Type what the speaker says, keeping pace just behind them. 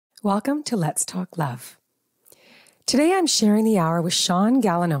Welcome to Let's Talk Love. Today I'm sharing the hour with Shaun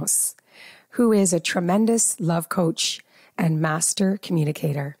Galanos, who is a tremendous love coach and master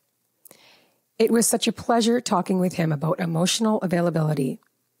communicator. It was such a pleasure talking with him about emotional availability.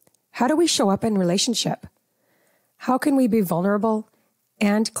 How do we show up in relationship? How can we be vulnerable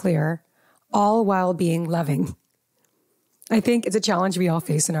and clear, all while being loving? I think it's a challenge we all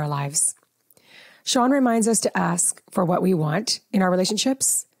face in our lives. Shaun reminds us to ask for what we want in our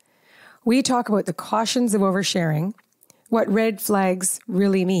relationships. We talk about the cautions of oversharing, what red flags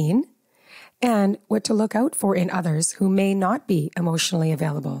really mean, and what to look out for in others who may not be emotionally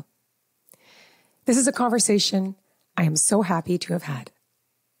available. This is a conversation I am so happy to have had.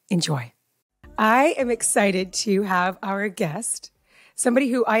 Enjoy. I am excited to have our guest, somebody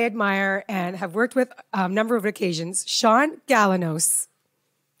who I admire and have worked with a number of occasions, Shaun Galanos.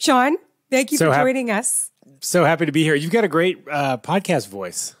 Shaun, thank you for joining us. So happy to be here. You've got a great podcast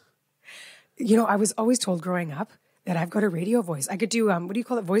voice. You know, I was always told growing up that I've got a radio voice. I could do, what do you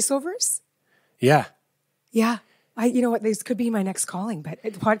call it, voiceovers? Yeah. Yeah. You know what, this could be my next calling, but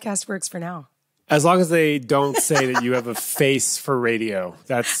the podcast works for now. As long as they don't say that you have a face for radio,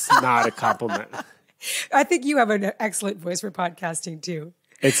 that's not a compliment. I think you have an excellent voice for podcasting too.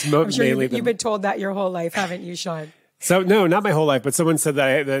 It's I'm sure mainly you've been told that your whole life, haven't you, Shaun? So no, not my whole life, but someone said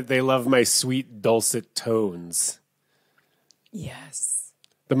that they love my sweet, dulcet tones. Yes.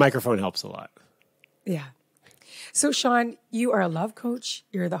 The microphone helps a lot. Yeah. So, Shaun, you are a love coach.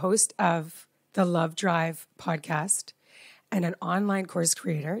 You're the host of the Love Drive podcast and an online course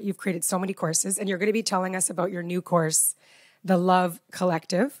creator. You've created so many courses, and you're going to be telling us about your new course, The Love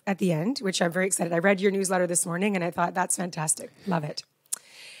Collective, at the end, which I'm very excited. I read your newsletter this morning, and I thought, that's fantastic. Love it.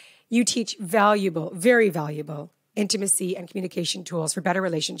 You teach valuable, very valuable intimacy and communication tools for better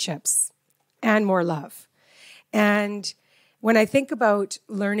relationships and more love. And when I think about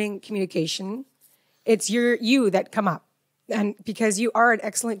learning communication, it's you that come up. And because you are an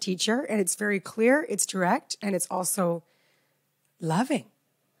excellent teacher and it's very clear, it's direct, and it's also loving.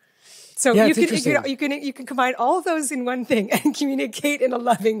 So yeah, you can combine all of those in one thing and communicate in a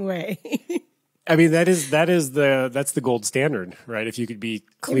loving way. I mean, that's the gold standard, right? If you could be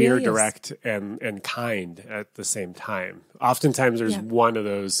clear, really direct, and kind at the same time. Oftentimes there's one of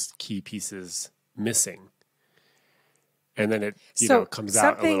those key pieces missing. And then it comes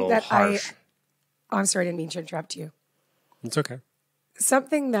out a little harsh. I'm sorry, I didn't mean to interrupt you. It's okay.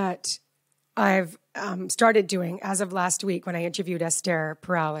 Something that I've started doing as of last week when I interviewed Esther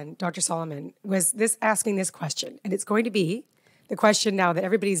Perel and Dr. Solomon was asking this question. And it's going to be the question now that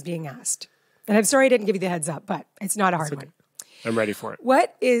everybody's being asked. And I'm sorry I didn't give you the heads up, but it's not a hard one. I'm ready for it.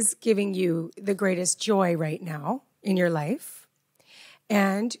 What is giving you the greatest joy right now in your life?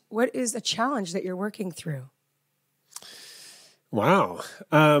 And what is a challenge that you're working through? Wow.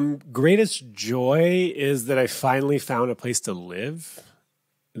 Greatest joy is that I finally found a place to live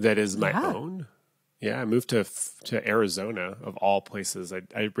that is my own. Yeah, I moved to Arizona, of all places.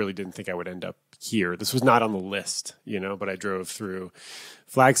 I really didn't think I would end up here. This was not on the list, but I drove through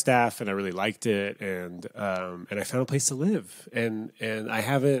Flagstaff and I really liked it, and I found a place to live. And I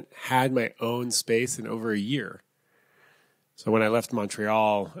haven't had my own space in over a year. So when I left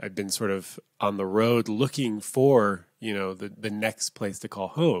Montreal, I'd been sort of on the road looking for, the next place to call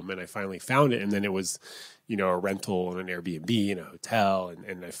home. And I finally found it. And then it was, a rental and an Airbnb and a hotel.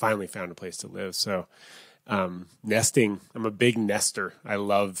 And I finally found a place to live. So nesting, I'm a big nester. I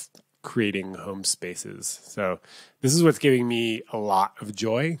love creating home spaces. So this is what's giving me a lot of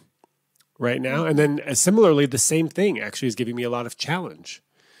joy right now. And then similarly, the same thing actually is giving me a lot of challenge.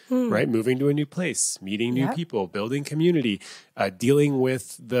 Right? Moving to a new place, meeting new people, building community, dealing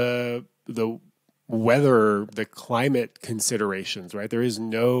with the weather, the climate considerations, right? There is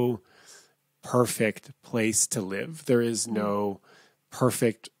no perfect place to live. There is no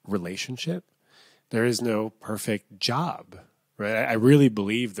perfect relationship. There is no perfect job, right? I really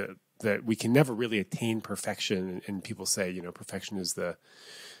believe that we can never really attain perfection. And people say, perfection is the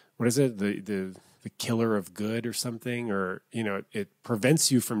killer of good or something, or, it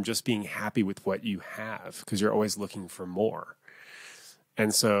prevents you from just being happy with what you have because you're always looking for more.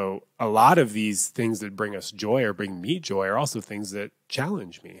 And so a lot of these things that bring us joy or bring me joy are also things that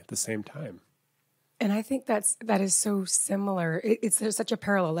challenge me at the same time. And I think that is so similar. There's such a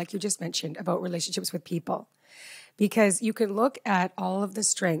parallel, like you just mentioned, about relationships with people, because you can look at all of the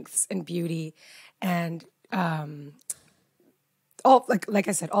strengths and beauty and all, like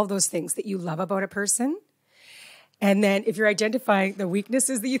I said, all those things that you love about a person. And then if you're identifying the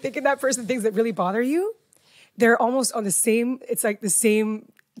weaknesses that you think in that person, things that really bother you, they're almost on the same, it's like the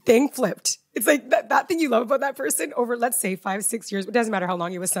same thing flipped. It's like that thing you love about that person over, let's say, 5, 6 years. It doesn't matter how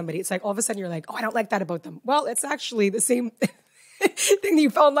long you're with somebody. It's like all of a sudden you're like, oh, I don't like that about them. Well, it's actually the same thing that you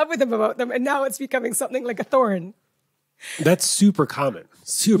fell in love with them about them. And now it's becoming something like a thorn. That's super common.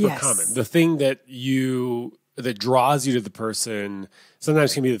 Super common. The thing that draws you to the person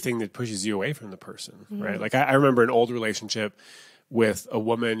sometimes can be the thing that pushes you away from the person, right? Like I remember an old relationship with a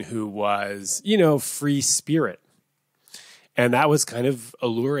woman who was, free spirit. And that was kind of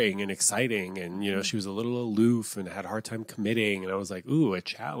alluring and exciting. And, she was a little aloof and had a hard time committing. And I was like, ooh, a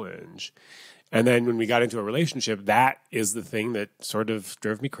challenge. And then when we got into a relationship, that is the thing that sort of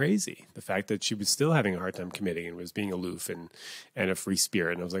drove me crazy. The fact that she was still having a hard time committing and was being aloof and a free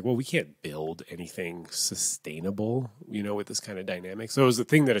spirit. And I was like, well, we can't build anything sustainable, with this kind of dynamic. So it was the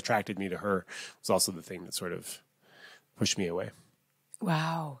thing that attracted me to her. It was also the thing that sort of pushed me away.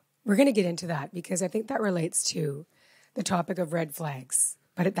 Wow. We're going to get into that because I think that relates to the topic of red flags.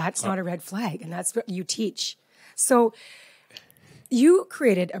 But that's not a red flag, and that's what you teach. So you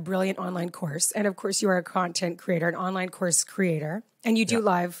created a brilliant online course, and of course you are a content creator, an online course creator, and you do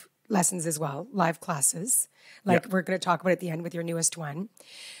live lessons as well, live classes, like we're going to talk about at the end with your newest one.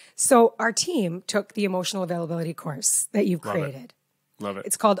 So our team took the emotional availability course that you've created. Love it.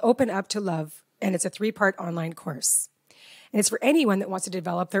 It's called Open Up to Love, and it's a 3-part online course. And it's for anyone that wants to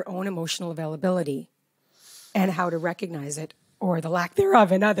develop their own emotional availability and how to recognize it or the lack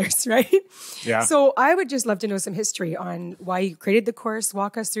thereof in others, right? Yeah. So I would just love to know some history on why you created the course.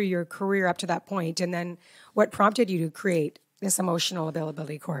 Walk us through your career up to that point, and then what prompted you to create this emotional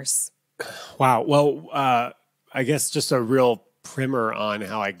availability course. Wow. Well, I guess just a real primer on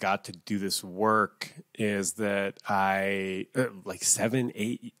how I got to do this work is that I, like 7,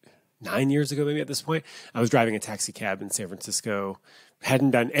 8, 9 years ago, maybe at this point, I was driving a taxi cab in San Francisco,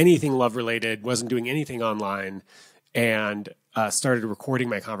 hadn't done anything love related, wasn't doing anything online, and started recording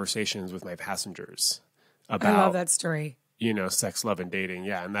my conversations with my passengers about, I love that story. Sex, love, and dating.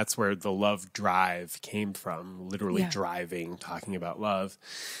 Yeah. And that's where the love drive came from, literally driving, talking about love.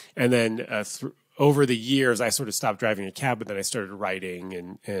 And then over the years, I sort of stopped driving a cab, but then I started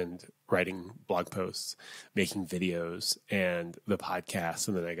writing and writing blog posts, making videos and the podcast.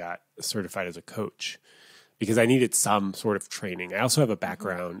 And then I got certified as a coach because I needed some sort of training. I also have a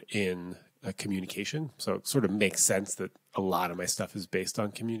background in communication. So it sort of makes sense that a lot of my stuff is based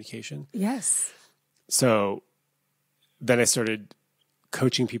on communication. Yes. So then I started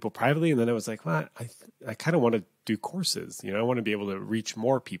coaching people privately. And then I was like, well, I kind of want to do courses. I want to be able to reach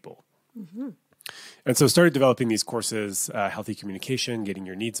more people. Mm-hmm. And so started developing these courses, healthy communication, getting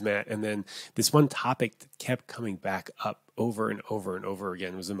your needs met. And then this one topic that kept coming back up over and over and over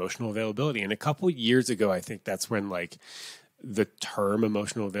again was emotional availability. And a couple years ago, I think that's when the term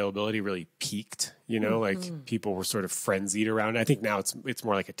emotional availability really peaked, like people were sort of frenzied around it. I think now it's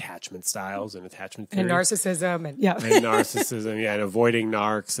more like attachment styles and attachment theory. And narcissism and and avoiding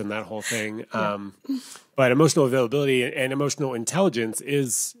narcs and that whole thing. But emotional availability and emotional intelligence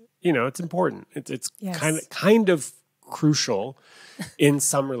is, it's important. It's kind of crucial in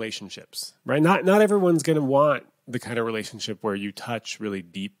some relationships, right? Not everyone's going to want the kind of relationship where you touch really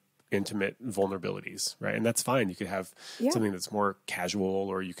deep, intimate vulnerabilities, right? And that's fine. You could have something that's more casual,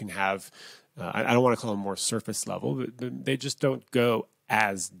 or you can have, I don't want to call them more surface level, but they just don't go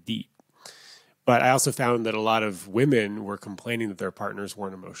as deep. But I also found that a lot of women were complaining that their partners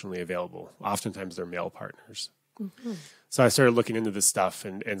weren't emotionally available. Oftentimes they're male partners. Mm-hmm. So I started looking into this stuff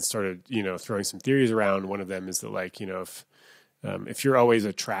and started, throwing some theories around. One of them is that if you're always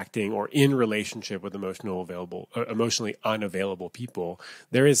attracting or in relationship with emotionally unavailable people,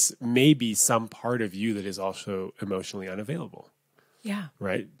 there is maybe some part of you that is also emotionally unavailable. Yeah.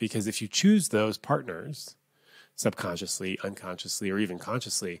 Right? Because if you choose those partners subconsciously, unconsciously, or even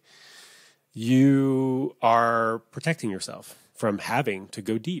consciously, you are protecting yourself from having to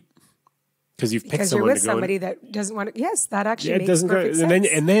go deep. Because you've picked someone you're with somebody that doesn't want to. Yes, that actually makes perfect sense.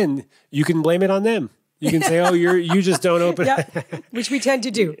 And then you can blame it on them. You can say, "Oh, you just don't open up," which we tend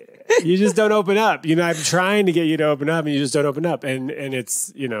to do. You just don't open up. I'm trying to get you to open up, and you just don't open up, and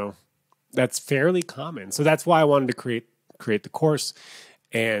it's that's fairly common. So that's why I wanted to create the course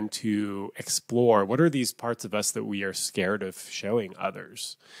and to explore what are these parts of us that we are scared of showing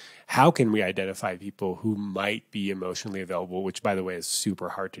others. How can we identify people who might be emotionally available? Which, by the way, is super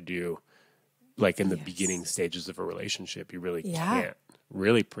hard to do. Like in the beginning stages of a relationship, you really can't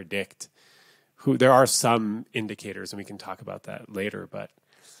really predict. There are some indicators, and we can talk about that later. But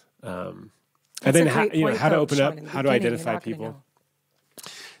and then how to open up, how to identify people.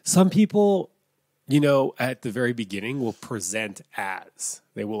 Some people, at the very beginning, will present as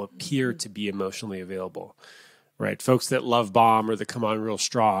they will appear to be emotionally available, right? Folks that love bomb or that come on real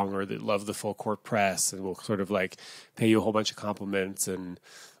strong or that love the full court press and will sort of like pay you a whole bunch of compliments and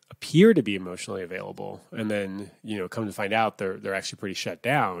appear to be emotionally available. And then, come to find out they're actually pretty shut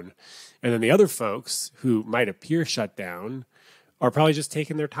down. And then the other folks who might appear shut down are probably just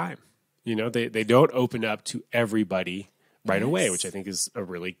taking their time. They don't open up to everybody right away, which I think is a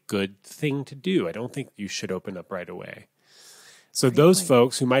really good thing to do. I don't think you should open up right away. So those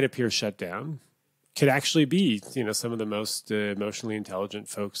folks who might appear shut down could actually be, some of the most emotionally intelligent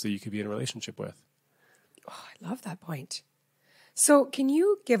folks that you could be in a relationship with. Oh, I love that point. So can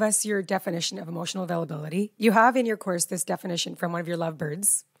you give us your definition of emotional availability? You have in your course this definition from one of your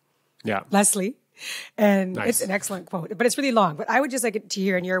lovebirds, Leslie, and It's an excellent quote, but it's really long. But I would just like to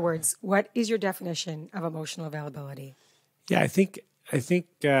hear in your words, what is your definition of emotional availability? Yeah, I think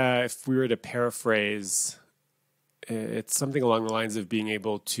if we were to paraphrase, it's something along the lines of being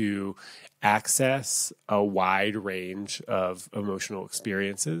able to access a wide range of emotional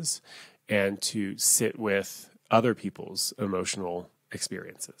experiences and to sit with other people's emotional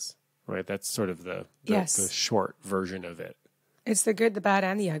experiences, right? That's sort of the short version of it. It's the good, the bad,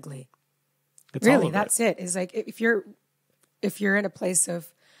 and the ugly. It's really, that's it. It's like if you're in a place of,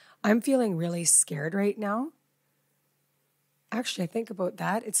 I'm feeling really scared right now. Actually, I think about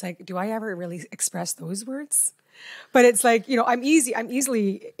that. It's like, do I ever really express those words? But it's like, I'm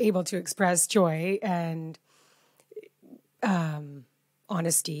easily able to express joy and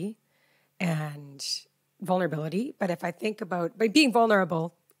honesty and vulnerability. But if I think about by being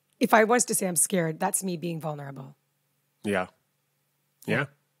vulnerable, if I was to say I'm scared, that's me being vulnerable. Yeah.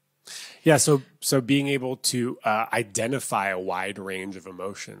 So being able to identify a wide range of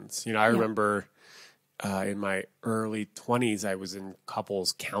emotions. I remember in my early 20s, I was in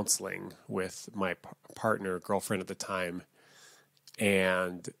couples counseling with my girlfriend at the time.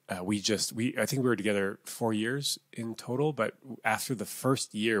 And I think we were together 4 years in total, but after the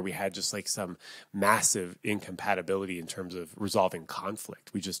first year, we had just like some massive incompatibility in terms of resolving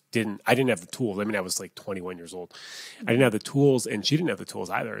conflict. I didn't have the tools. I mean, I was like 21 years old. I didn't have the tools and she didn't have the tools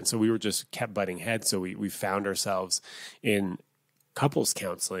either. And so we were just kept butting heads. So we found ourselves in couples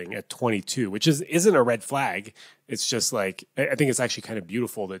counseling at 22, which isn't a red flag. It's just like, I think it's actually kind of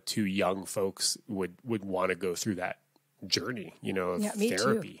beautiful that two young folks would want to go through that journey, of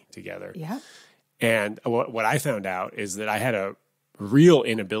therapy together. Yeah. And what I found out is that I had a real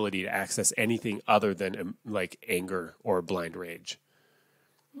inability to access anything other than like anger or blind rage.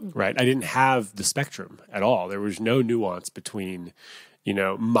 Right? I didn't have the spectrum at all. There was no nuance between,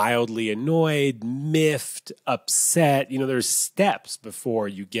 mildly annoyed, miffed, upset. There's steps before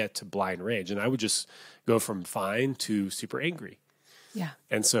you get to blind rage. And I would just go from fine to super angry. Yeah.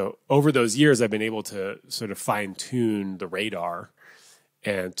 And so over those years, I've been able to sort of fine tune the radar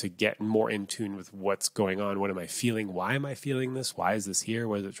and to get more in tune with what's going on. What am I feeling? Why am I feeling this? Why is this here?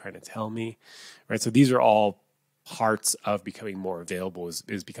 What is it trying to tell me? Right. So these are all parts of becoming more available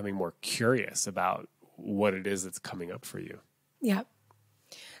is becoming more curious about what it is that's coming up for you. Yeah.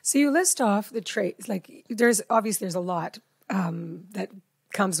 So you list off the traits, like there's a lot that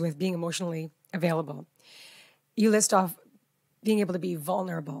comes with being emotionally available. You list off being able to be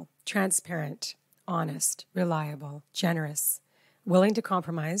vulnerable, transparent, honest, reliable, generous, willing to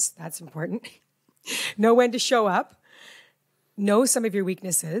compromise. That's important. Know when to show up. Know some of your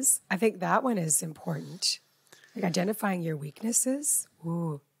weaknesses. I think that one is important. Like identifying your weaknesses.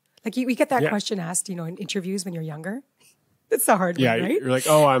 Ooh. Like we get that question asked, in interviews when you're younger. That's a hard one, right? You're like,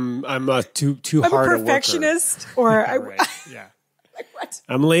 oh, I'm too hard a perfectionist, or right. Like what?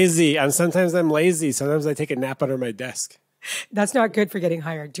 I'm lazy. Sometimes I'm lazy. Sometimes I take a nap under my desk. That's not good for getting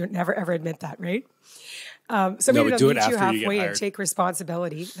hired. Do never ever admit that, right? Somebody to meet you halfway and take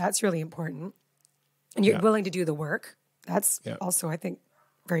responsibility. That's really important. And you're willing to do the work. That's also, I think,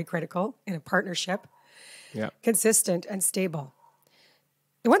 very critical in a partnership. Yeah. Consistent and stable.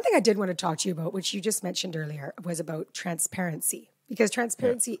 The one thing I did want to talk to you about, which you just mentioned earlier, was about transparency. Because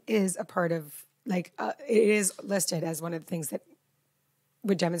transparency is a part of, it is listed as one of the things that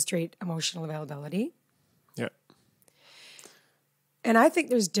would demonstrate emotional availability. Yeah. And I think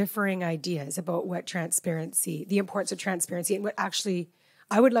there's differing ideas about what transparency, the importance of transparency, and what actually,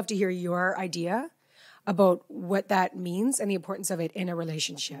 I would love to hear your idea about what that means and the importance of it in a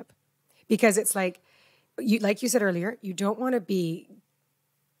relationship. Because it's like you said earlier, you don't want to be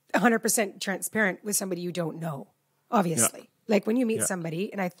 100% transparent with somebody you don't know, obviously. Yeah. Like when you meet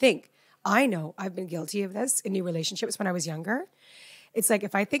somebody, and I know I've been guilty of this in new relationships when I was younger. It's like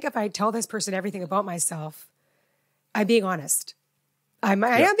if I tell this person everything about myself, I'm being honest. I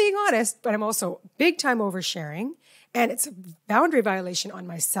am being honest, but I'm also big time oversharing. And it's a boundary violation on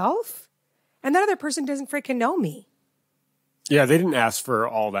myself And that other person doesn't freaking know me. Yeah, they didn't ask for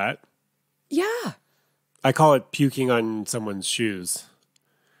all that. Yeah. I call it puking on someone's shoes.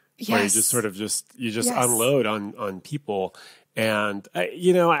 Yes. Where you just sort of Yes. unload on people. And,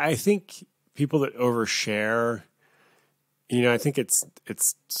 I think people that overshare, I think it's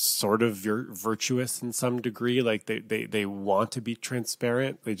sort of virtuous in some degree. Like they want to be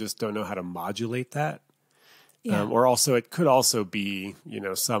transparent. They just don't know how to modulate that. Yeah. Or also it could also be,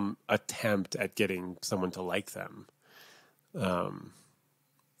 some attempt at getting someone to like them.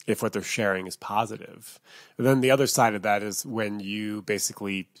 If what they're sharing is positive. And then the other side of that is when you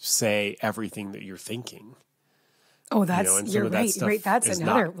basically say everything that you're thinking. Oh, you're right. Right. That's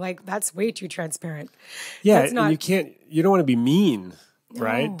another, that's way too transparent. Yeah. And you don't want to be mean,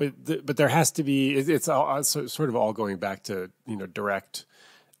 right? But there has to be, it's all, sort of all going back to, direct,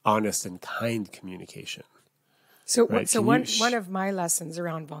 honest and kind communication. So, right? One of my lessons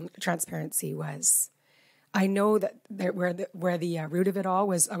around transparency was, I know that where the root of it all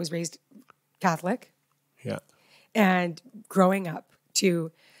was, I was raised Catholic. Yeah. And growing up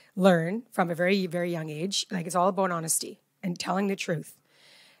to learn from a very, very young age, like it's all about honesty and telling the truth.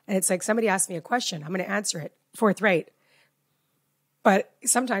 And it's like somebody asked me a question, I'm going to answer it forthright. But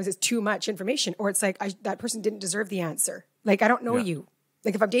sometimes it's too much information, or it's like that person didn't deserve the answer. Like, I don't know you.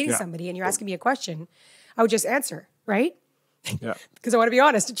 Like if I'm dating somebody and you're asking me a question, I would just answer, right? Yeah. Because I want to be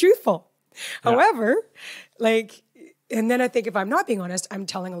honest and truthful. Yeah. However, and then I think if I'm not being honest, I'm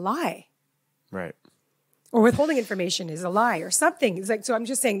telling a lie. Right. Or withholding information is a lie or something. It's like, so I'm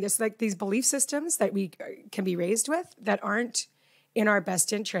just saying there's like these belief systems that we can be raised with that aren't in our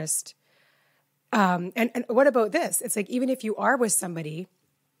best interest. And what about this? It's like, even if you are with somebody,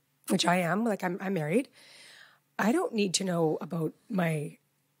 which I am, like I'm married, I don't need to know about my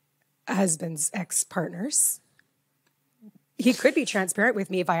husband's ex-partners. He could be transparent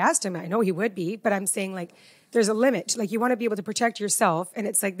with me if I asked him. I know he would be, but I'm saying like there's a limit. Like you want to be able to protect yourself, and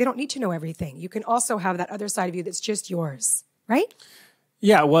it's like they don't need to know everything. You can also have that other side of you that's just yours, right?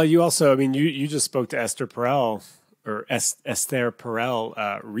 Yeah. Well, you also, you just spoke to Esther Perel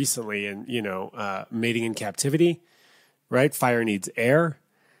recently, and mating in captivity, right? Fire needs air,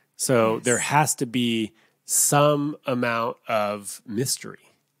 so there has to be some amount of mystery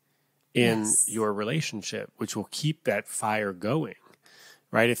in your relationship, which will keep that fire going,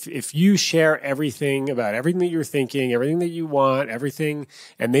 right? If you share everything about everything that you're thinking, everything that you want, everything,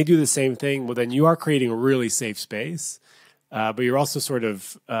 and they do the same thing, well, then you are creating a really safe space. But you're also sort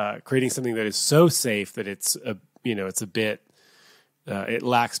of creating something that is so safe that it's a bit, it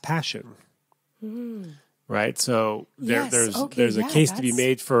lacks passion, right? So there's a case to be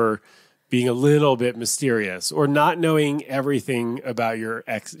made for being a little bit mysterious, or not knowing everything about your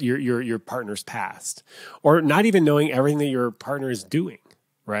partner's past, or not even knowing everything that your partner is doing,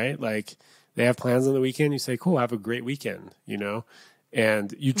 right? Like they have plans on the weekend. You say, cool, have a great weekend,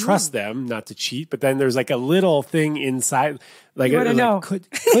 and you trust them not to cheat. But then there's like a little thing inside, like,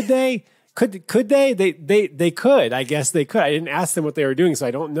 could they? Could they? They could. I guess they could. I didn't ask them what they were doing, so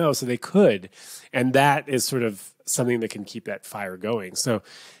I don't know. So they could, and that is sort of something that can keep that fire going. So,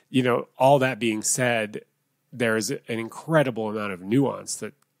 all that being said, there's an incredible amount of nuance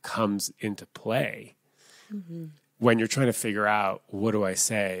that comes into play when you're trying to figure out, what do I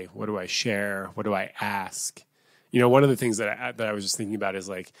say? What do I share? What do I ask? One of the things that I was just thinking about is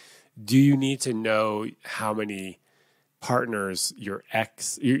like, do you need to know how many partners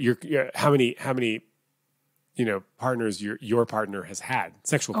how many partners your partner has had,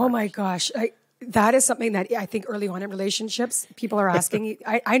 sexual partners? Oh my gosh. That is something that I think early on in relationships, people are asking.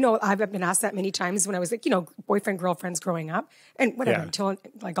 I know I've been asked that many times when I was like, boyfriend, girlfriends growing up and whatever, until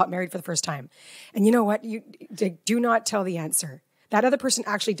I got married for the first time. And you know what? You do not tell the answer. That other person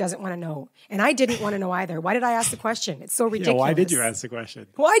actually doesn't want to know. And I didn't want to know either. Why did I ask the question? It's so ridiculous. Yeah, why did you ask the question?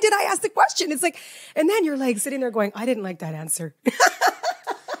 Why did I ask the question? It's like, and then you're like sitting there going, I didn't like that answer.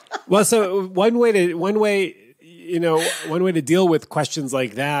 Well, so one way to deal with questions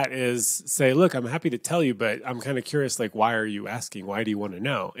like that is say, look, I'm happy to tell you, but I'm kind of curious, like, why are you asking? Why do you want to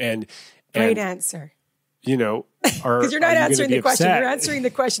know? And great answer. Because you're not answering the question. You're answering the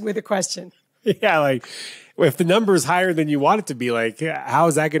question with a question. Yeah, like if the number is higher than you want it to be, like, how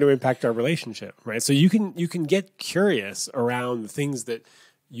is that going to impact our relationship, right? So you can get curious around the things that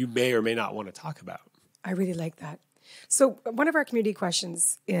you may or may not want to talk about. I really like that. So one of our community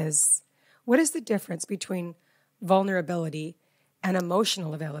questions is, what is the difference between vulnerability and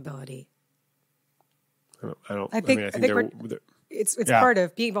emotional availability? I think it's part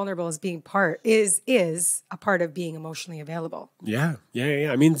of being vulnerable is a part of being emotionally available. Yeah.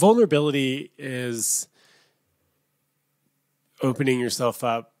 I mean, vulnerability is opening yourself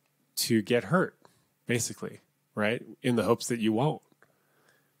up to get hurt, basically, right? In the hopes that you won't.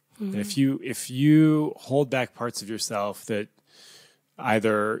 Mm-hmm. If you hold back parts of yourself that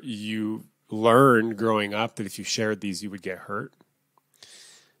either you learned growing up that if you shared these, you would get hurt.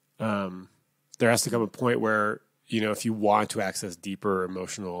 There has to come a point where, if you want to access deeper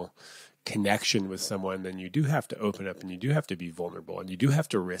emotional connection with someone, then you do have to open up and you do have to be vulnerable and you do have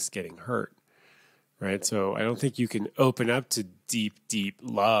to risk getting hurt. Right. So I don't think you can open up to deep, deep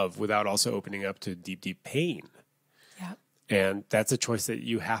love without also opening up to deep, deep pain. Yeah. And that's a choice that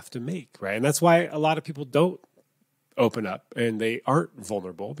you have to make. Right. And that's why a lot of people don't open up and they aren't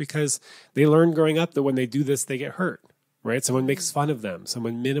vulnerable, because they learn growing up that when they do this, they get hurt. Right. Someone makes fun of them.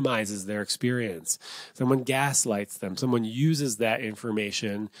 Someone minimizes their experience. Someone gaslights them. Someone uses that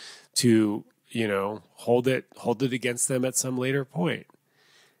information to, hold it against them at some later point.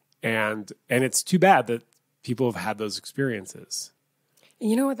 And it's too bad that people have had those experiences.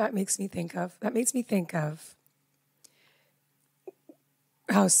 You know what that makes me think of? That makes me think of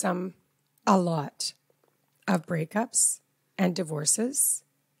how a lot of breakups and divorces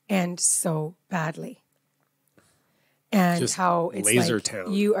end so badly. And just how it's laser like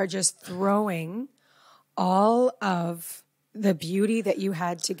town. You are just throwing all of the beauty that you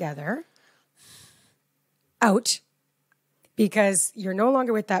had together out because you're no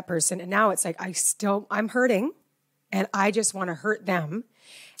longer with that person. And now it's like, I'm hurting and I just want to hurt them.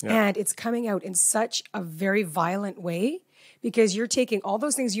 Yeah. And it's coming out in such a very violent way because you're taking all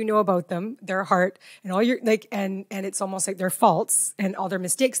those things about them, their heart, and all your and it's almost like their faults and all their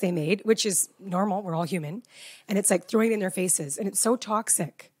mistakes they made, which is normal. We're all human. And it's like throwing it in their faces. And it's so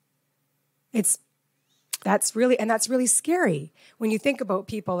toxic. That's really scary when you think about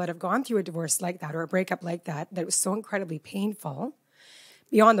people that have gone through a divorce like that or a breakup like that was so incredibly painful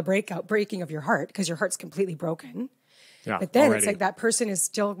beyond the breaking of your heart because your heart's completely broken. Yeah, but then already. It's like that person is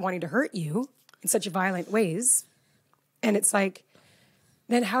still wanting to hurt you in such violent ways. And it's like,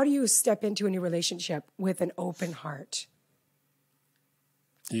 then how do you step into a new relationship with an open heart?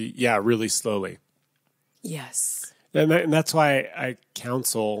 Yeah, really slowly. Yes. And that's why I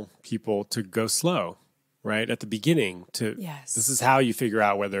counsel people to go slow, right? At the beginning. Yes. This is how you figure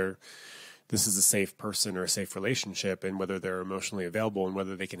out whether this is a safe person or a safe relationship and whether they're emotionally available and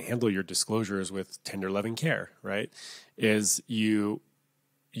whether they can handle your disclosures with tender, loving care, right? Is you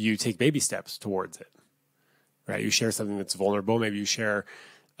take baby steps towards it. Right, you share something that's vulnerable. Maybe you share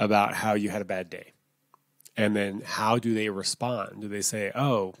about how you had a bad day, and then how do they respond? Do they say,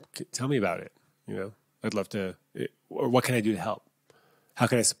 "Oh, tell me about it"? I'd love to. Or what can I do to help? How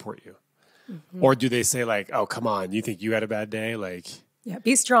can I support you? Mm-hmm. Or do they say like, "Oh, come on, you think you had a bad day?" Like, yeah,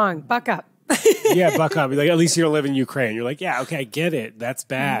 be strong, buck up. Yeah, buck up. Like, at least you don't live in Ukraine. You're like, yeah, okay, I get it. That's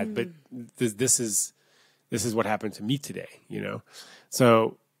bad, but this is what happened to me today.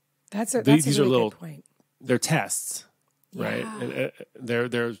 So that's a these really are little good point. They're tests, right? Yeah.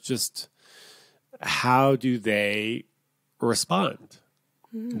 And they're just, how do they respond?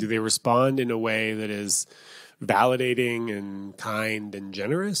 Do they respond in a way that is validating and kind and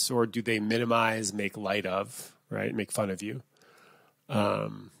generous, or do they minimize, make light of, right? Make fun of you,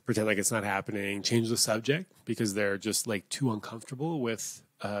 pretend like it's not happening, change the subject because they're just like too uncomfortable with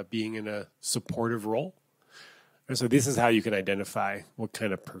being in a supportive role. And so this is how you can identify what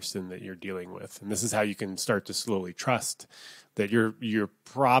kind of person that you're dealing with. And this is how you can start to slowly trust that you're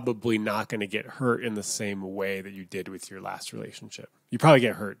probably not going to get hurt in the same way that you did with your last relationship. You probably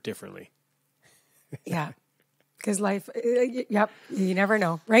get hurt differently. Yeah. Because life, you never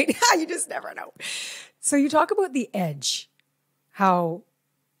know, right? You just never know. So you talk about the edge, how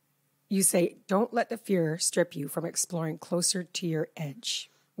you say, don't let the fear strip you from exploring closer to your edge.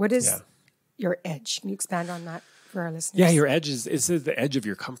 What is your edge? Can you expand on that for our listeners? Yeah, your edge is the edge of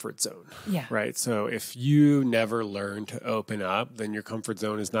your comfort zone. Yeah. Right. So if you never learn to open up, then your comfort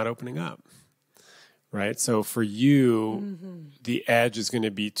zone is not opening up. Right. So for you, the edge is going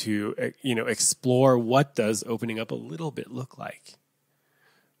to be to, explore what does opening up a little bit look like?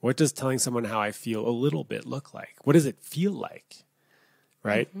 What does telling someone how I feel a little bit look like? What does it feel like?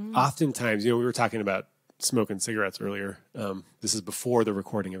 Right. Oftentimes, we were talking about smoking cigarettes earlier. This is before the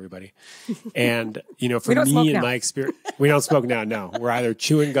recording, everybody. And, for me and my experience, we don't smoke now. No, we're either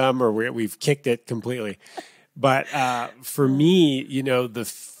chewing gum or we've kicked it completely. But for me, the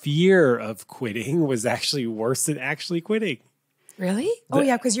fear of quitting was actually worse than actually quitting. Really?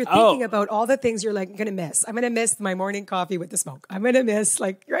 Because you're thinking about all the things you're like going to miss. I'm going to miss my morning coffee with the smoke. I'm going to miss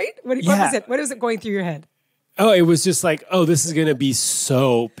right? What was it? What was it going through your head? Oh, it was just like, this is going to be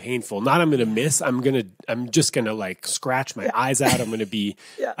so painful. Not I'm going to miss. I'm just going to like scratch my eyes out. I'm going to be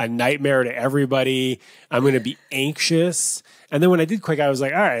a nightmare to everybody. I'm going to be anxious. And then when I did quick, I was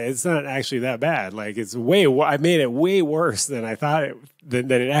like, all right, it's not actually that bad. Like I made it way worse than I thought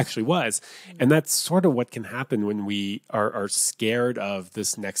than it actually was. And that's sort of what can happen when we are scared of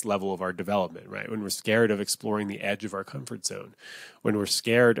this next level of our development, right? When we're scared of exploring the edge of our comfort zone, when we're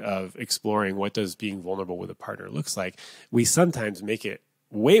scared of exploring what does being vulnerable with a partner looks like, we sometimes make it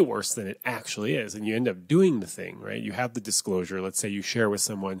way worse than it actually is. And you end up doing the thing, right? You have the disclosure. Let's say you share with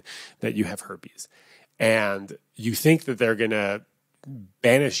someone that you have herpes and you think that they're going to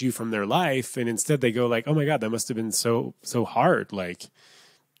banish you from their life. And instead they go like, oh my God, that must've been so hard. Like,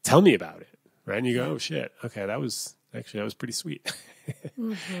 tell me about it. Right. And you go, oh shit. Okay. That was pretty sweet.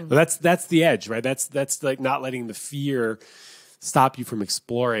 Mm-hmm. But that's the edge, right? That's like not letting the fear stop you from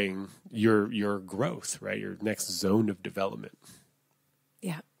exploring your growth, right? Your next zone of development.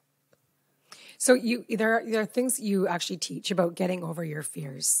 Yeah. So there are things you actually teach about getting over your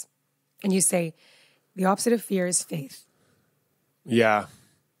fears. And you say the opposite of fear is faith. Yeah.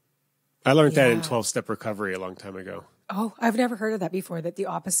 I learned that in 12-step recovery a long time ago. Oh, I've never heard of that before, that the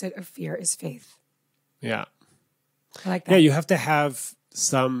opposite of fear is faith. Yeah. I like that. Yeah, you have to have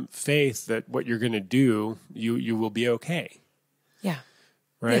some faith that what you're going to do, you will be okay. Yeah.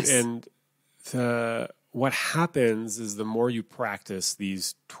 Right? Yes. And what happens is the more you practice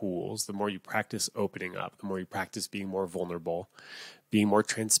these tools, the more you practice opening up, the more you practice being more vulnerable, being more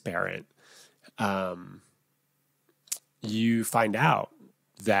transparent, you find out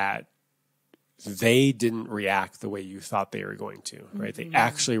that they didn't react the way you thought they were going to, right? Mm-hmm. They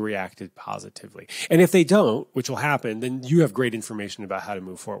actually reacted positively. And if they don't, which will happen, then you have great information about how to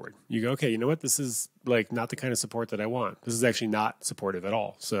move forward. You go, okay, you know what? This is like not the kind of support that I want. This is actually not supportive at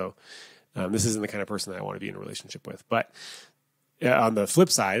all. So this isn't the kind of person that I want to be in a relationship with. But on the flip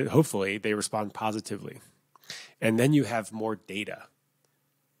side, hopefully they respond positively. And then you have more data,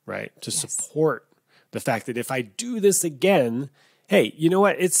 right? To support the fact that if I do this again, hey, you know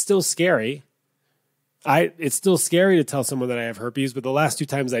what? It's still scary. It's still scary to tell someone that I have herpes, but the last 2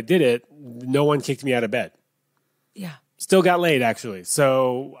 times I did it, no one kicked me out of bed. Yeah. Still got laid, actually.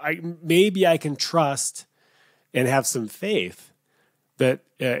 So maybe I can trust and have some faith that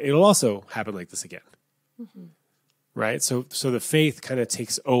it'll also happen like this again. Mm-hmm. Right? So the faith kind of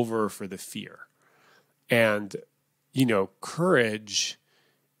takes over for the fear. And, courage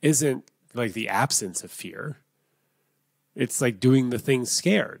isn't like the absence of fear. It's like doing the thing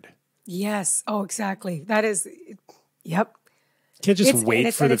scared. Yes. Oh, exactly. That is, yep. Can't just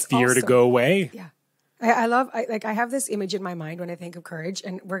wait for the fear to go away. Yeah. I have this image in my mind when I think of courage,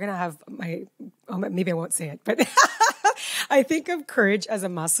 and we're going to have maybe I won't say it, but I think of courage as a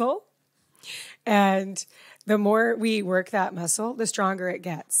muscle. And the more we work that muscle, the stronger it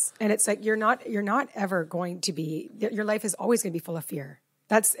gets. And it's like, you're not ever going to be, your life is always going to be full of fear.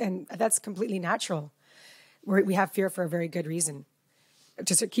 That's completely natural. We have fear for a very good reason,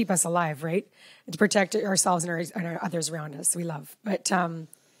 to keep us alive, right? And to protect ourselves and our others around us we love. But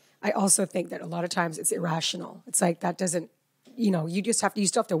I also think that a lot of times it's irrational. It's like that doesn't, you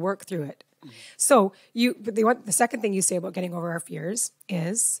still have to work through it. So the second thing you say about getting over our fears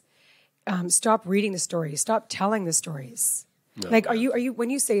is stop reading the stories, stop telling the stories. No, like, are you when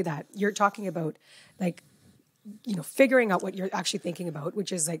you say that, you're talking about like, figuring out what you're actually thinking about,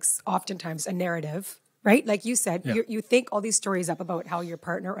 which is like oftentimes a narrative. Right? Like you said, you think all these stories up about how your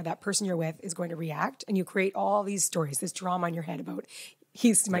partner or that person you're with is going to react, and you create all these stories, this drama in your head about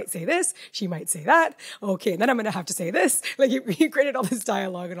he might say this, she might say that. Okay, and then I'm going to have to say this. Like you created all this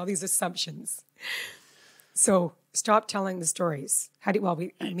dialogue and all these assumptions. So stop telling the stories.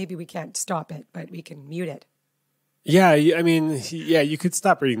 Maybe we can't stop it, but we can mute it. Yeah, I mean, you could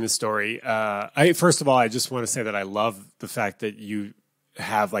stop reading the story. First of all, I just want to say that I love the fact that you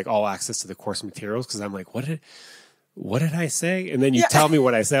have like all access to the course materials, because I'm like, what did I say? And then you tell me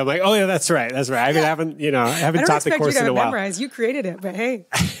what I said. I'm like, oh yeah, that's right. I haven't taught the course in a while. Memorize. You created it, but hey.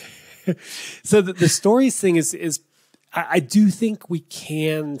 So the stories thing is I do think we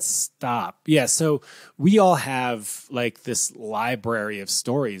can stop. Yeah. So we all have like this library of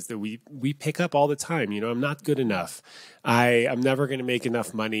stories that we pick up all the time. I'm not good enough. I'm never going to make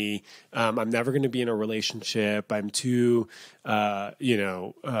enough money. I'm never going to be in a relationship. I'm too,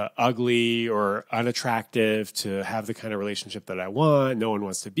 ugly or unattractive to have the kind of relationship that I want. No one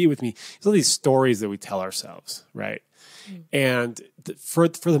wants to be with me. There's all these stories that we tell ourselves, right? Mm. And for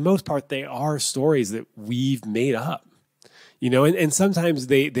the most part, they are stories that we've made up. And sometimes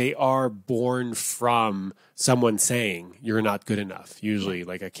they are born from someone saying you're not good enough, usually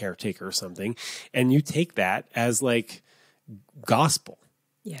like a caretaker or something. And you take that as like gospel,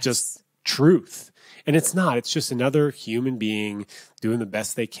 just truth. And it's not, it's just another human being doing the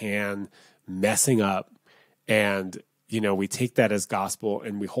best they can, messing up. And, we take that as gospel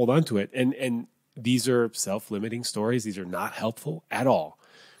and we hold on to it. And these are self-limiting stories. These are not helpful at all,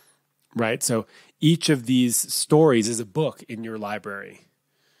 right? So each of these stories is a book in your library.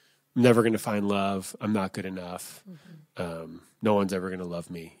 I'm never going to find love. I'm not good enough. No one's ever going to love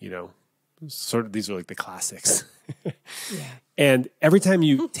me. Sort of, these are like the classics. Yeah. And every time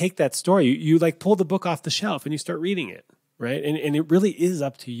you take that story, you like pull the book off the shelf and you start reading it, right? And it really is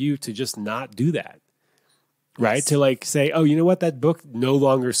up to you to just not do that, right? Yes. To like say, oh, you know what? That book no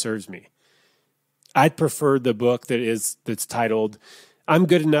longer serves me. I'd prefer the book that's titled, I'm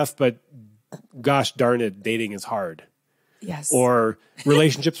good enough, but gosh darn it, dating is hard. Yes. Or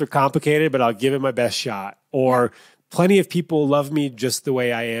relationships are complicated, but I'll give it my best shot. Or plenty of people love me just the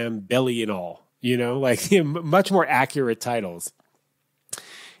way I am, belly and all, like much more accurate titles.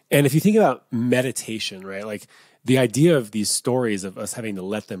 And if you think about meditation, right, like the idea of these stories of us having to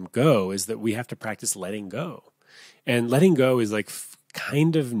let them go is that we have to practice letting go. And letting go is like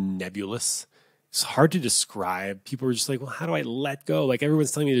kind of nebulous. It's hard to describe. People are just like, well, how do I let go? Like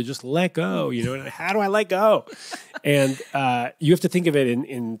everyone's telling me to just let go, and how do I let go? And you have to think of it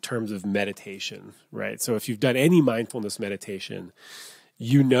in terms of meditation, right? So if you've done any mindfulness meditation,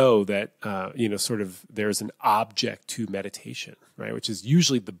 you know that, sort of there's an object to meditation, right? Which is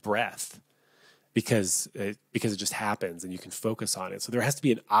usually the breath because it just happens and you can focus on it. So there has to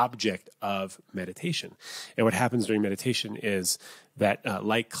be an object of meditation. And what happens during meditation is that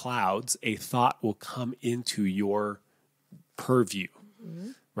like clouds, a thought will come into your purview,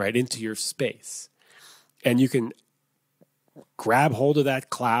 right? Into your space. And you can grab hold of that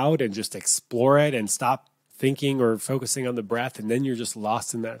cloud and just explore it and stop thinking or focusing on the breath. And then you're just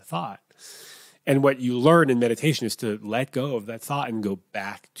lost in that thought. And what you learn in meditation is to let go of that thought and go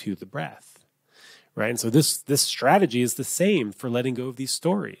back to the breath. Right. And so this strategy is the same for letting go of these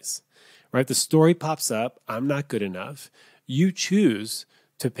stories, right? The story pops up. I'm not good enough. You choose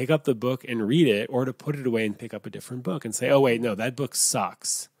to pick up the book and read it or to put it away and pick up a different book and say, oh, wait, no, that book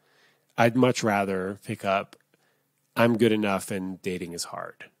sucks. I'd much rather pick up I'm good enough and dating is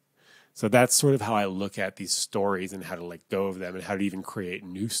hard. So that's sort of how I look at these stories and how to let go of them and how to even create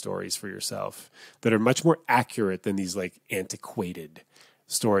new stories for yourself that are much more accurate than these like antiquated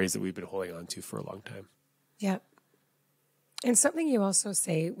stories that we've been holding on to for a long time. Yeah. And something you also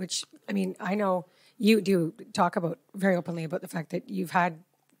say, which, I know you do talk about very openly about the fact that you've had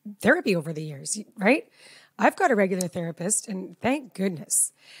therapy over the years, right? I've got a regular therapist and thank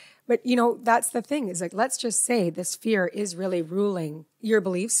goodness. But, that's the thing is like, let's just say this fear is really ruling your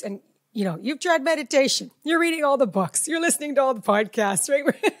beliefs. And, you've tried meditation, you're reading all the books, you're listening to all the podcasts, right?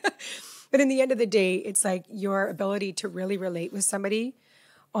 But in the end of the day, it's like your ability to really relate with somebody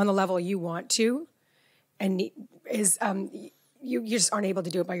on the level you want to, and is you just aren't able to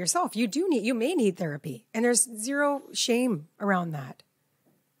do it by yourself. You may need therapy, and there's zero shame around that.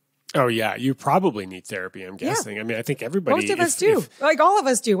 Oh yeah, you probably need therapy. I'm guessing. Yeah. I think everybody. Most of us do. Like all of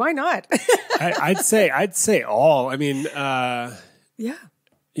us do. Why not? I'd say all. Yeah.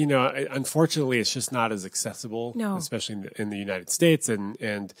 Unfortunately, it's just not as accessible, especially in the United States,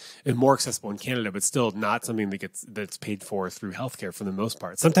 and more accessible in Canada, but still not something that's paid for through healthcare for the most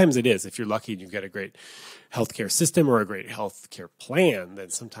part. Sometimes it is. If you're lucky and you've got a great healthcare system or a great healthcare plan, then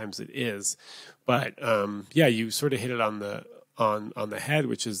sometimes it is. But you sort of hit it on the head,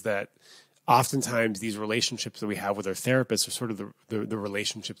 which is that oftentimes these relationships that we have with our therapists are sort of the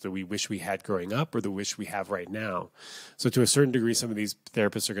relationships that we wish we had growing up or the wish we have right now. So to a certain degree, some of these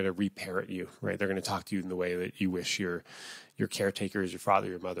therapists are going to reparent you, right? They're going to talk to you in the way that you wish your caretakers, your father,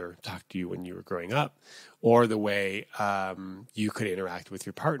 your mother talked to you when you were growing up, or the way you could interact with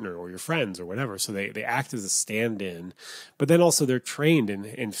your partner or your friends or whatever. So they act as a stand-in, but then also they're trained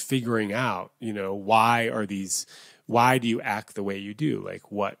in figuring out, why do you act the way you do? Like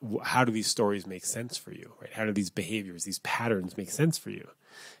how do these stories make sense for you, right? How do these behaviors, these patterns make sense for you?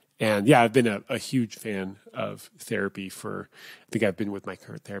 And yeah, I've been a huge fan of therapy I think I've been with my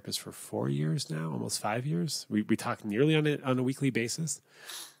current therapist for 4 years now, almost 5 years. We talk nearly on a weekly basis.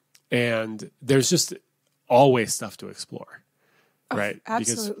 And there's just always stuff to explore, right?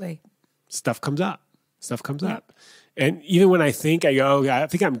 Absolutely. Because stuff comes up. And even when I think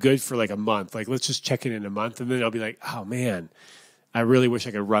I'm good for like a month, like let's just check in a month. And then I'll be like, oh man, I really wish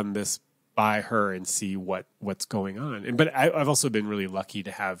I could run this by her and see what's going on. But I've also been really lucky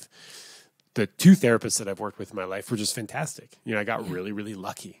to have the two therapists that I've worked with in my life were just fantastic. I got really, really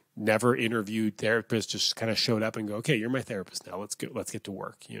lucky. Never interviewed therapists, just kind of showed up and go, okay, you're my therapist now. Let's get to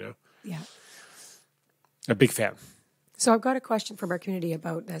work, Yeah. A big fan. So I've got a question from our community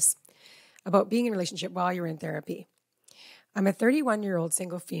about this, about being in a relationship while you're in therapy. I'm a 31-year-old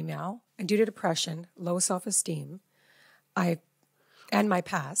single female, and due to depression, low self-esteem, and my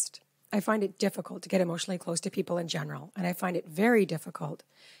past, I find it difficult to get emotionally close to people in general. And I find it very difficult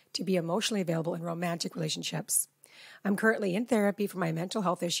to be emotionally available in romantic relationships. I'm currently in therapy for my mental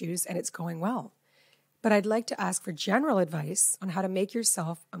health issues, and it's going well. But I'd like to ask for general advice on how to make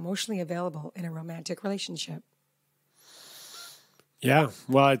yourself emotionally available in a romantic relationship. Yeah.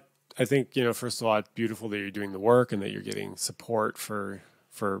 Well, I think, first of all, it's beautiful that you're doing the work and that you're getting support for,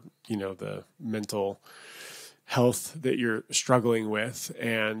 the mental health that you're struggling with.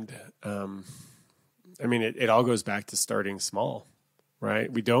 And, it all goes back to starting small,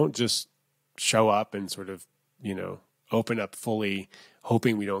 right? We don't just show up and sort of, open up fully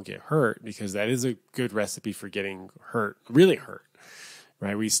hoping we don't get hurt, because that is a good recipe for getting hurt, really hurt,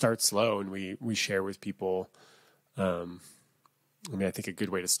 right? We start slow and we share with people. I think a good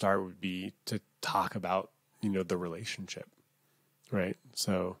way to start would be to talk about, the relationship, right?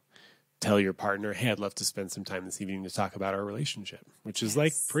 So tell your partner, hey, I'd love to spend some time this evening to talk about our relationship, which is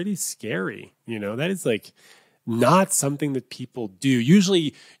like pretty scary. That is like not something that people do.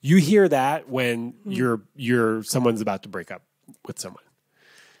 Usually you hear that when someone's about to break up with someone.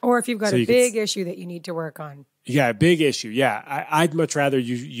 Or if you've got a big issue that you need to work on. Yeah, a big issue. Yeah, I'd much rather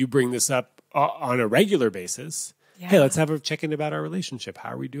you bring this up on a regular basis. Yeah. Hey, let's have a check-in about our relationship. How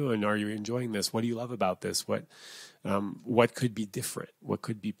are we doing? Are you enjoying this? What do you love about this? What could be different? What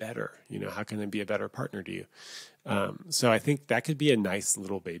could be better? How can I be a better partner to you? So I think that could be a nice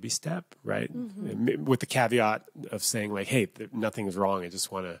little baby step, right? Mm-hmm. With the caveat of saying like, hey, nothing's wrong. I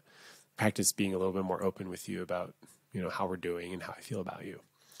just want to practice being a little bit more open with you about, how we're doing and how I feel about you.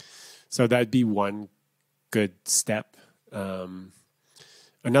 So that'd be one good step.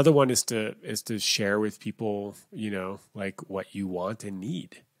 Another one is to share with people, like what you want and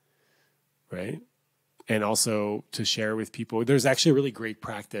need, right? And also to share with people. There's actually a really great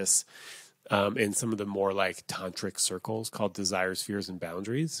practice in some of the more like tantric circles called desires, fears, and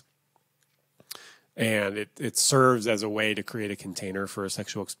boundaries. And it serves as a way to create a container for a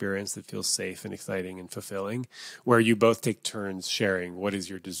sexual experience that feels safe and exciting and fulfilling, where you both take turns sharing what is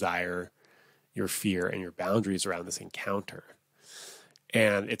your desire, your fear, and your boundaries around this encounter.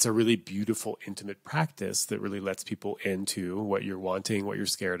 And it's a really beautiful, intimate practice that really lets people into what you're wanting, what you're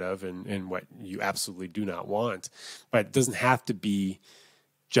scared of, and what you absolutely do not want. But it doesn't have to be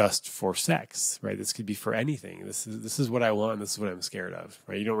just for sex, right? This could be for anything. This is what I want, and this is what I'm scared of,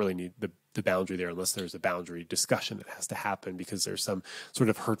 right? You don't really need the boundary there unless there's a boundary discussion that has to happen because there's some sort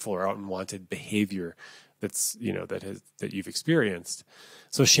of hurtful or unwanted behavior that's, that you've experienced.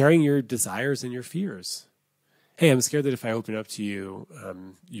 So sharing your desires and your fears. Hey, I'm scared that if I open up to you,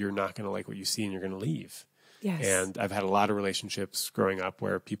 you're not going to like what you see and you're going to leave. Yes. And I've had a lot of relationships growing up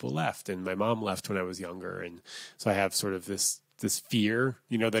where people left, and my mom left when I was younger. And so I have sort of this fear,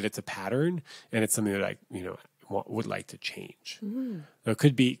 that it's a pattern and it's something that I, would like to change. Mm. So it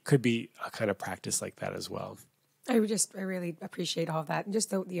could be a kind of practice like that as well. I really appreciate all of that. And just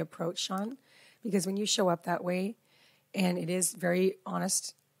the approach, Shaun, because when you show up that way and it is very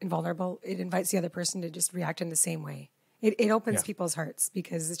honest and vulnerable, it invites the other person to just react in the same way. It opens people's hearts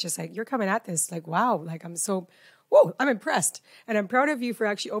because it's just like, you're coming at this like, wow, like I'm impressed. And I'm proud of you for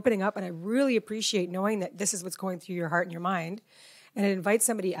actually opening up. And I really appreciate knowing that this is what's going through your heart and your mind. And it invites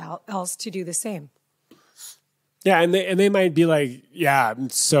somebody else to do the same. Yeah. And they might be like, yeah, I'm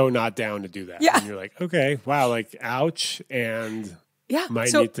so not down to do that. Yeah. And you're like, okay, wow, like, ouch. And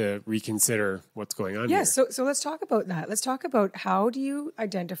might need to reconsider what's going on here. So let's talk about that. Let's talk about how do you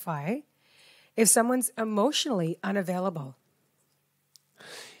identify if someone's emotionally unavailable?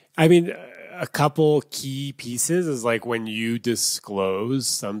 A couple key pieces is like when you disclose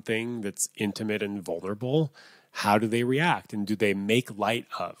something that's intimate and vulnerable, how do they react? And do they make light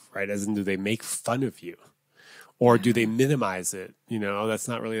of, right? As in, do they make fun of you? Or do they minimize it? That's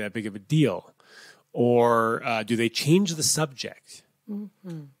not really that big of a deal. Or do they change the subject?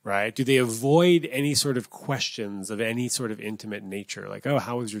 Mm-hmm. Right? Do they avoid any sort of questions of any sort of intimate nature? Like, oh,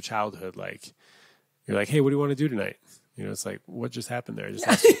 how was your childhood? Like, you're like, hey, what do you want to do tonight? It's like, what just happened there? I just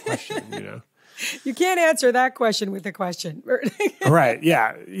asked you a question, You can't answer that question with a question. Right.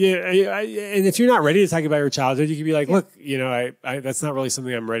 Yeah. And if you're not ready to talk about your childhood, you can be like, look, I that's not really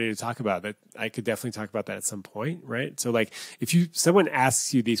something I'm ready to talk about. That I could definitely talk about that at some point. Right. So like if someone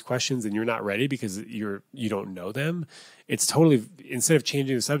asks you these questions and you're not ready because you don't know them, it's totally, instead of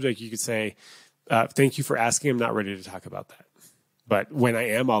changing the subject, you could say, thank you for asking. I'm not ready to talk about that. But when I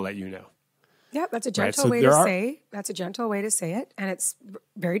am, I'll let you know. Yeah. That's a gentle way to say. That's a gentle way to say it. And it's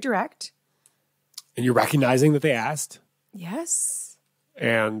very direct. And you're recognizing that they asked. Yes.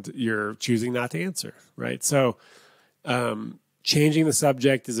 And you're choosing not to answer, right? So changing the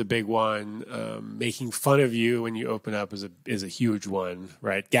subject is a big one. Making fun of you when you open up is a huge one,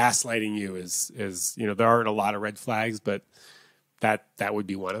 right? Gaslighting you is there aren't a lot of red flags, but that would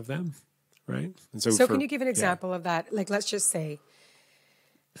be one of them, right? And so can you give an example of that? Like, let's just say,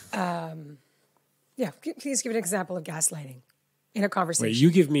 please give an example of gaslighting in a conversation. Wait,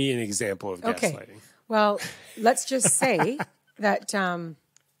 you give me an example of gaslighting. Well, let's just say that,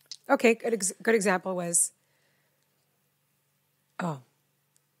 good example was,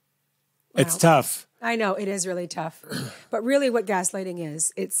 it's tough. I know, it is really tough. But really what gaslighting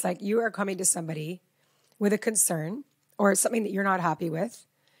is, it's like you are coming to somebody with a concern or something that you're not happy with.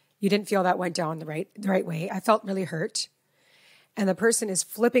 You didn't feel that went down the right way. I felt really hurt. And the person is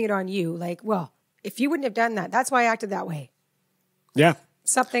flipping it on you like, well, if you wouldn't have done that, that's why I acted that way. Yeah.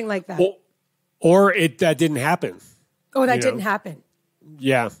 Something like that. Or that didn't happen. Oh, that didn't happen.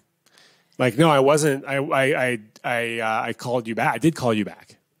 Yeah. Like, no, I wasn't. I called you back. I did call you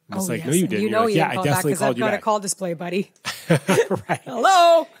back. It's like, yes. No, you didn't. You know, like, you didn't call I definitely back called you I've back. got a call display, buddy. Right.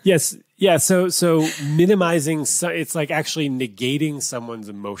 Hello. Yes. Yeah. So minimizing, it's like actually negating someone's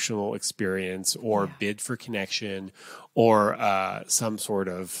emotional experience or bid for connection or some sort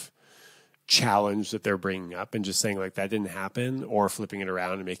of challenge that they're bringing up and just saying like that didn't happen, or flipping it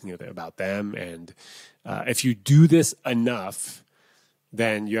around and making it about them. And if you do this enough,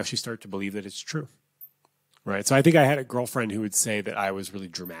 then you actually start to believe that it's true. Right. So I think I had a girlfriend who would say that I was really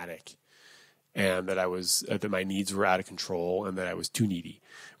dramatic and that I was, that my needs were out of control and that I was too needy.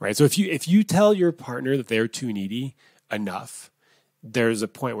 Right. So if you tell your partner that they're too needy enough, there's a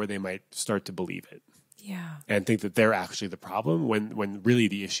point where they might start to believe it. Yeah. And think that they're actually the problem when really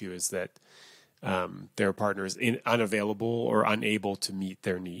the issue is that their partner is unavailable or unable to meet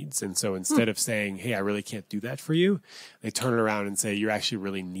their needs. And so instead of saying, hey, I really can't do that for you, they turn it around and say, you're actually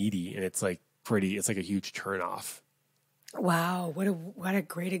really needy. And it's like a huge turnoff. Wow. What a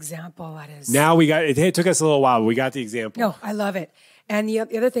great example that is. Now it took us a little while, but we got the example. No, I love it. And the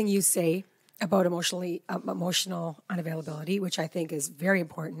other thing you say about emotional unavailability, which I think is very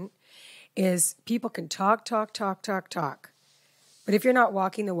important, is people can talk. But if you're not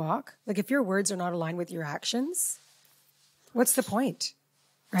walking the walk, like if your words are not aligned with your actions, what's the point?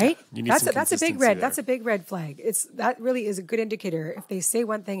 Right? That's a big red. There. That's a big red flag. That really is a good indicator if they say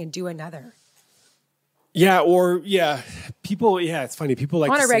one thing and do another. Yeah, people. Yeah, it's funny. People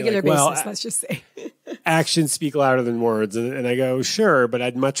like on to a regular say, like, basis. Let's just say actions speak louder than words, and I go, sure, but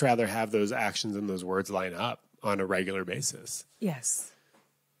I'd much rather have those actions and those words line up on a regular basis. Yes,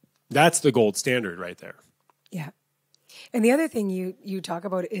 that's the gold standard right there. Yeah, and the other thing you talk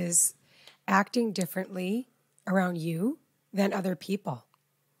about is acting differently around you than other people.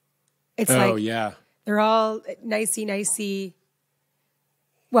 It's they're all nicey.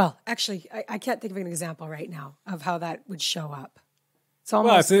 Well, actually, I can't think of an example right now of how that would show up. It's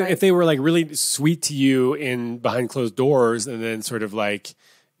almost if they were like really sweet to you in behind closed doors, and then sort of like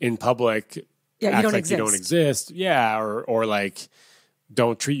in public, act like you don't exist. Yeah, or like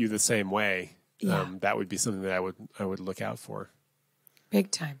don't treat you the same way. Yeah. That would be something that I would look out for.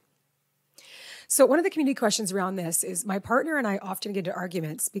 Big time. So one of the community questions around this is, my partner and I often get into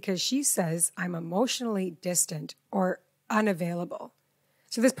arguments because she says I'm emotionally distant or unavailable.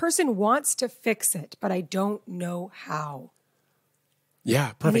 So this person wants to fix it, but I don't know how.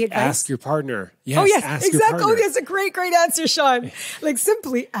 Yeah, perfect. Ask your partner. Yes, oh, yes, ask exactly. Your partner. That's a great answer, Shaun. Like,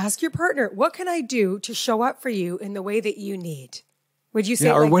 simply ask your partner, what can I do to show up for you in the way that you need? Would you say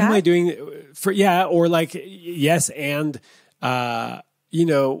or like what that? Am I doing for, or like, yes, and,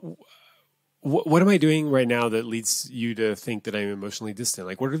 what am I doing right now that leads you to think that I'm emotionally distant?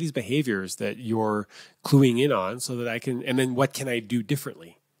 Like, what are these behaviors that you're cluing in on so that I can, and then what can I do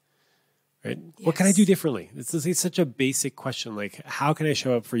differently? Right? Yes. What can I do differently? It's such a basic question. Like, how can I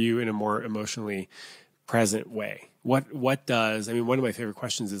show up for you in a more emotionally present way? What does, one of my favorite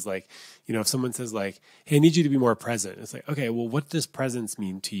questions is like, if someone says like, hey, I need you to be more present. It's like, okay, well, what does presence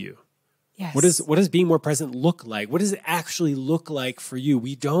mean to you? Yes. What does being more present look like? What does it actually look like for you?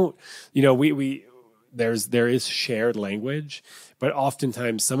 We don't, there is shared language, but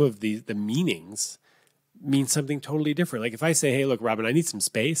oftentimes some of the meanings mean something totally different. Like if I say, hey, look, Robin, I need some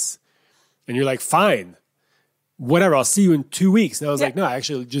space. And you're like, fine, whatever, I'll see you in 2 weeks. And I was like, no, I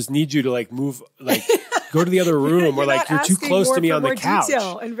actually just need you to like move, like go to the other room, or like you're too close to me on the couch.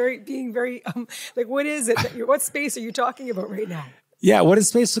 And being very, like, what is it? What space are you talking about right now? Yeah. What does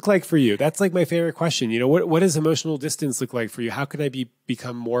space look like for you? That's like my favorite question. What does emotional distance look like for you? How can I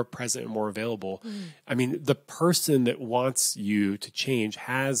become more present and more available? The person that wants you to change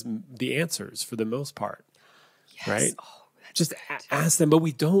has the answers for the most part. Yes. Right. Oh, just ask them, but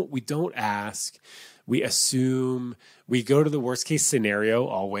we don't ask We assume, we go to the worst case scenario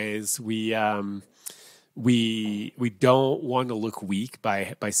always. We don't want to look weak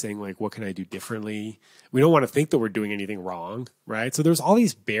by saying like, what can I do differently? We don't want to think that we're doing anything wrong, right? So there's all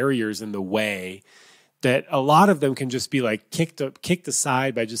these barriers in the way that a lot of them can just be like kicked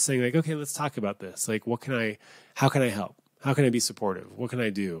aside by just saying like, okay, let's talk about this. Like, how can I help? How can I be supportive? What can I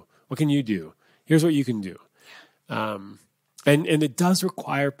do? What can you do? Here's what you can do. And it does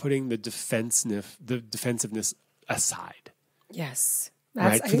require putting the defensiveness aside. Yes.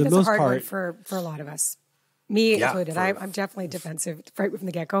 Right? I think that's a hard one for a lot of us. Me included. I'm definitely defensive right from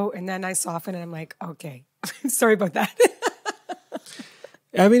the get-go. And then I soften and I'm like, okay, sorry about that.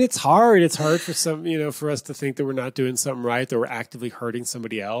 I mean, it's hard. It's hard for for us to think that we're not doing something right, that we're actively hurting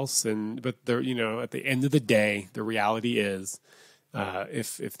somebody else. But at the end of the day, the reality is,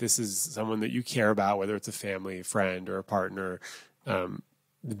 if this is someone that you care about, whether it's a family, friend, or a partner,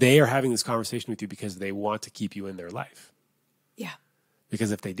 they are having this conversation with you because they want to keep you in their life. Yeah.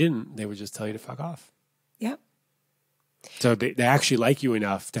 Because if they didn't, they would just tell you to fuck off. Yep. So they actually like you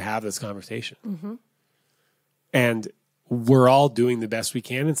enough to have this conversation. Mm-hmm. And we're all doing the best we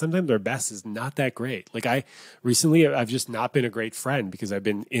can. And sometimes our best is not that great. Like I've just not been a great friend because I've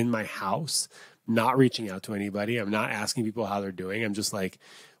been in my house, not reaching out to anybody. I'm not asking people how they're doing. I'm just like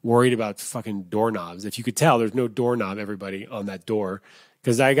worried about fucking doorknobs. If you could tell, there's no doorknob, everybody, on that door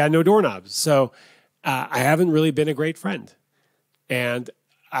because I got no doorknobs. So I haven't really been a great friend. And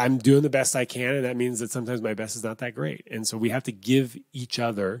I'm doing the best I can. And that means that sometimes my best is not that great. And so we have to give each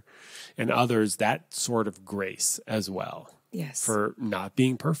other and others that sort of grace as well. Yes. For not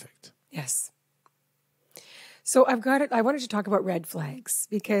being perfect. Yes. So I wanted to talk about red flags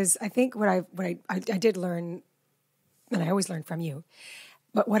because I think what I did learn, and I always learn from you,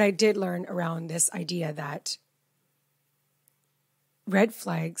 but what I did learn around this idea that red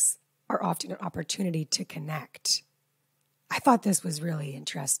flags are often an opportunity to connect. I thought this was really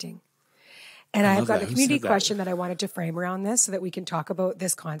interesting. And I've got a community question that I wanted to frame around this so that we can talk about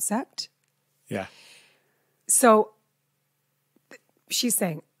this concept. Yeah. So she's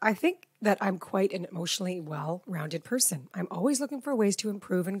saying, I think that I'm quite an emotionally well-rounded person. I'm always looking for ways to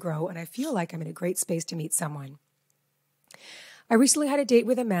improve and grow, and I feel like I'm in a great space to meet someone. I recently had a date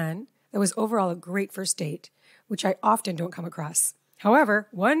with a man that was overall a great first date, which I often don't come across. However,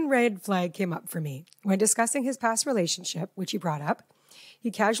 one red flag came up for me. When discussing his past relationship, which he brought up,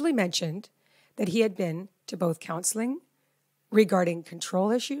 he casually mentioned that he had been to both counseling regarding control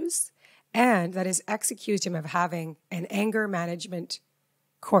issues and that his ex accused him of having an anger management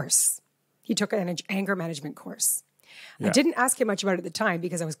course. He took an anger management course. Yeah. I didn't ask him much about it at the time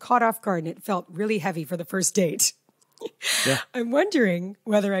because I was caught off guard and it felt really heavy for the first date. Yeah. I'm wondering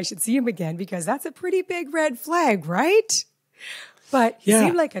whether I should see him again because that's a pretty big red flag, right? But he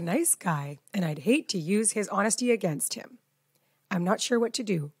seemed like a nice guy, and I'd hate to use his honesty against him. I'm not sure what to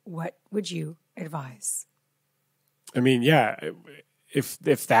do. What would you advise? I mean, yeah, if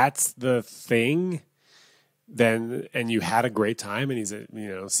that's the thing, then and you had a great time, and he's a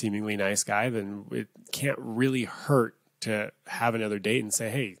seemingly nice guy, then it can't really hurt to have another date and say,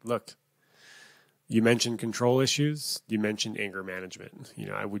 hey, look. You mentioned control issues. You mentioned anger management.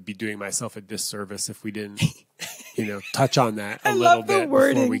 I would be doing myself a disservice if we didn't, touch on that a little bit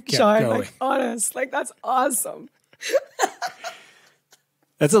wording, before we kept Shaun, going. Like honest, like that's awesome.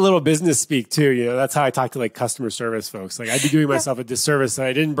 That's a little business speak too. That's how I talk to like customer service folks. Like I'd be doing myself a disservice that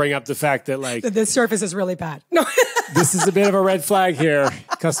I didn't bring up the fact that like this service is really bad. No, this is a bit of a red flag here.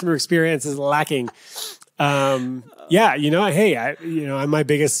 Customer experience is lacking. Hey, I'm my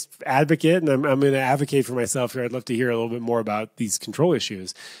biggest advocate and I'm going to advocate for myself here. I'd love to hear a little bit more about these control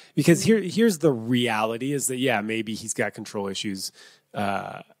issues because here's the reality is that, maybe he's got control issues.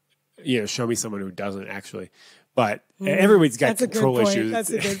 Show me someone who doesn't actually, but everybody's got control issues. That's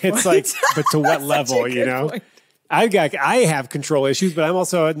a good point. It's like, but to what level, point. I have control issues, but I'm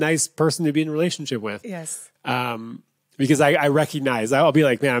also a nice person to be in a relationship with. Yes. Because I recognize, I'll be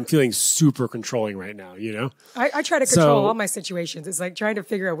like, man, I'm feeling super controlling right now, I try to control all my situations. It's like trying to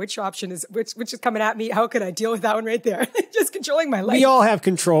figure out which option is, which is coming at me. How can I deal with that one right there? Just controlling my life. We all have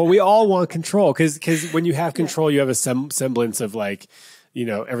control. We all want control because when you have control, you have a semblance of like,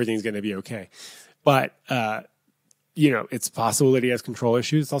 everything's going to be okay. But, it's possible that he has control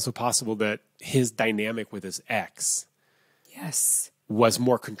issues. It's also possible that his dynamic with his ex. Yes. Was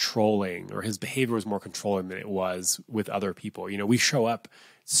more controlling or his behavior was more controlling than it was with other people. We show up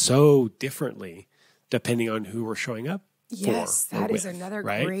so differently depending on who we're showing up for. Yes, that is another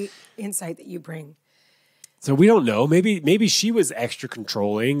great insight that you bring. So we don't know. Maybe she was extra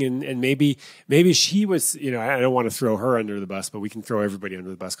controlling, and maybe she was. I don't want to throw her under the bus, but we can throw everybody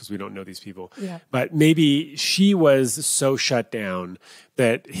under the bus because we don't know these people. Yeah. But maybe she was so shut down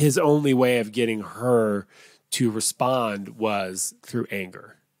that his only way of getting her to respond was through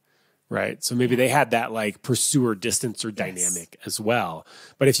anger, right? So maybe they had that like pursuer distancer dynamic as well.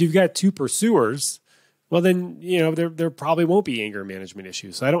 But if you've got two pursuers, well, then, there probably won't be anger management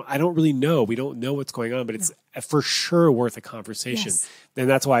issues. So I don't really know. We don't know what's going on, but it's for sure worth a conversation. Yes. And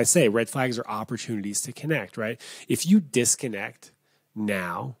that's why I say red flags are opportunities to connect, right? If you disconnect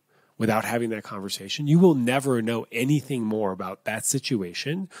now without having that conversation, you will never know anything more about that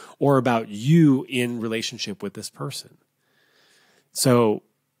situation or about you in relationship with this person. So,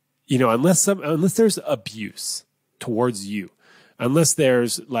 unless there's abuse towards you, unless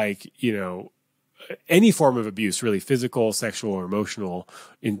there's like, any form of abuse, really physical, sexual, or emotional,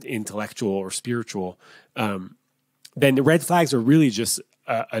 intellectual, or spiritual, then the red flags are really just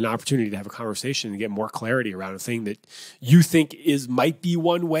an opportunity to have a conversation and get more clarity around a thing that you think might be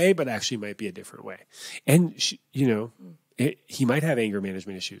one way, but actually might be a different way. And, he might have anger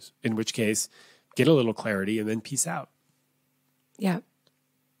management issues, in which case get a little clarity and then peace out. Yeah.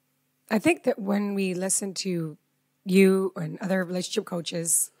 I think that when we listen to you and other relationship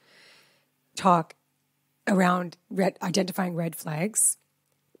coaches talk around identifying red flags,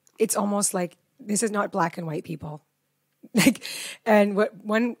 it's almost like this is not black and white, people. And what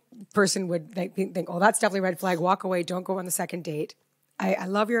one person would think, oh, that's definitely a red flag. Walk away. Don't go on the second date. I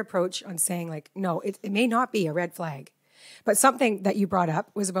love your approach on saying like, no, it may not be a red flag. But something that you brought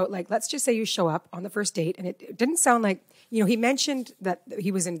up was about like, let's just say you show up on the first date and it didn't sound like, he mentioned that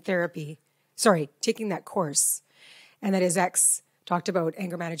he was in taking that course, and that his ex talked about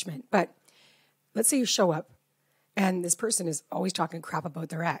anger management. But let's say you show up and this person is always talking crap about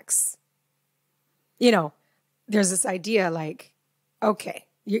their ex. There's this idea like, okay,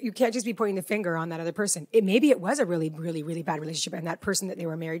 you can't just be pointing the finger on that other person. Maybe it was a really, really, really bad relationship and that person that they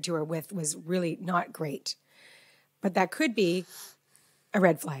were married to or with was really not great. But that could be a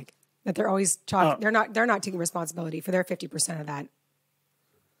red flag that they're always talking. They're not taking responsibility for their 50% of that.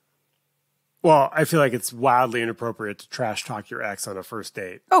 Well, I feel like it's wildly inappropriate to trash talk your ex on a first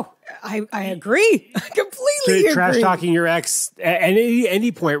date. Oh, I agree. I completely agree. Trash talking your ex at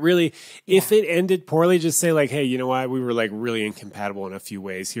any point, really. Yeah. If it ended poorly, just say like, hey, you know what? We were like really incompatible in a few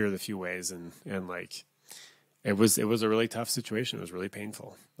ways. Here are the few ways. And like, it was a really tough situation. It was really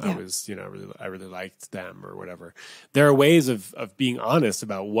painful. Yeah. I really liked them or whatever. There are ways of being honest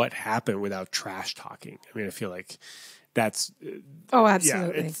about what happened without trash talking. I mean, I feel like that's. Oh,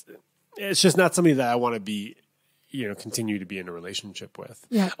 absolutely. Yeah, it's just not somebody that I want to be, continue to be in a relationship with.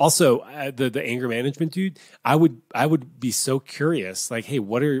 Yeah. Also, the anger management dude, I would be so curious. Like, hey,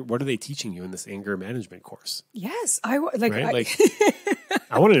 what are they teaching you in this anger management course? Yes, I want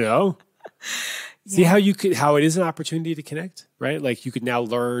to know. See how it is an opportunity to connect, right? Like you could now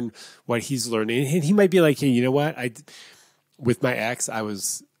learn what he's learning, and he might be like, hey, you know what? With my ex, I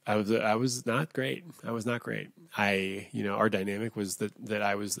was not great. I was not great. Our dynamic was that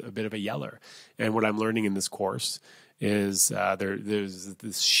I was a bit of a yeller. And what I'm learning in this course is there's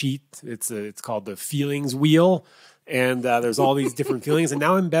this sheet. It's called the feelings wheel. And there's all these different feelings. And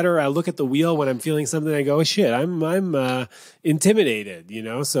now I'm better. I look at the wheel when I'm feeling something. I go, oh, shit, I'm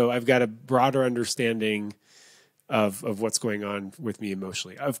intimidated, So I've got a broader understanding of what's going on with me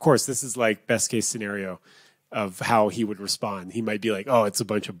emotionally. Of course, this is like best case scenario of how he would respond. He might be like, oh, it's a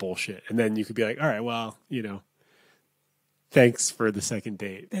bunch of bullshit. And then you could be like, all right, well, thanks for the second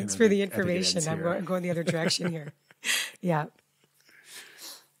date. Thanks for the information. I'm going the other direction here. Yeah.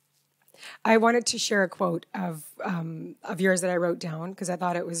 I wanted to share a quote of yours that I wrote down because I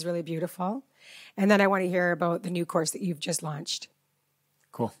thought it was really beautiful. And then I want to hear about the new course that you've just launched.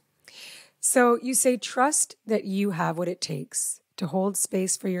 Cool. So you say, trust that you have what it takes to hold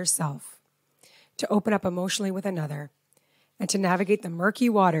space for yourself, to open up emotionally with another, and to navigate the murky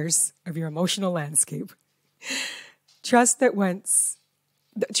waters of your emotional landscape. Trust that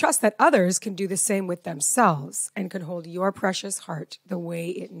others can do the same with themselves and can hold your precious heart the way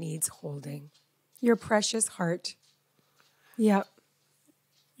it needs holding. Your precious heart. Yeah.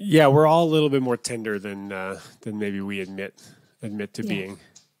 Yeah, we're all a little bit more tender than maybe we admit to being.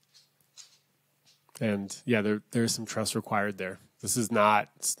 And yeah, there's some trust required there. This is not,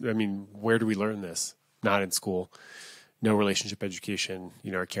 where do we learn this? Not in school. No relationship education.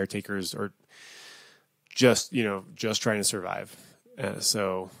 Our caretakers are just trying to survive.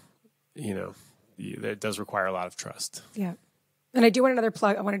 So, it does require a lot of trust. Yeah. And I do want another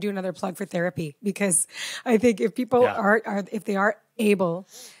plug. I want to do another plug for therapy because I think if people are able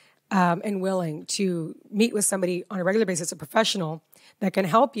and willing to meet with somebody on a regular basis, a professional that can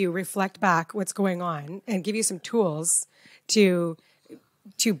help you reflect back what's going on and give you some tools to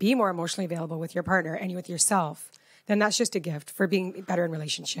be more emotionally available with your partner and with yourself, then that's just a gift for being better in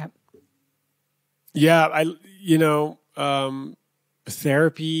relationship. Yeah,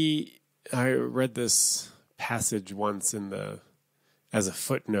 therapy, I read this passage once as a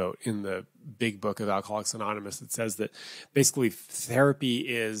footnote in the big book of Alcoholics Anonymous that says that basically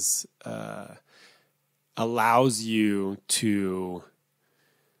therapy allows you to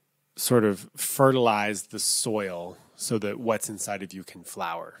sort of fertilize the soil so that what's inside of you can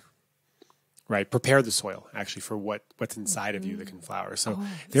flower. Right? Prepare the soil actually for what's inside of you that can flower. So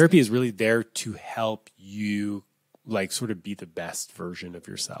therapy is really there to help you like sort of be the best version of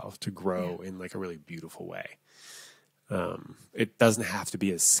yourself, to grow in like a really beautiful way. It doesn't have to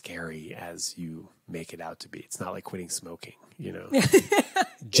be as scary as you make it out to be. It's not like quitting smoking,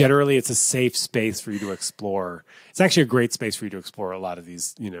 Generally, it's a safe space for you to explore. It's actually a great space for you to explore a lot of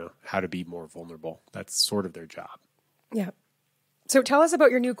these, how to be more vulnerable. That's sort of their job. Yeah. So tell us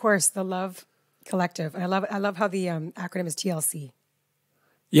about your new course, The Love Collective. And I love how the acronym is TLC.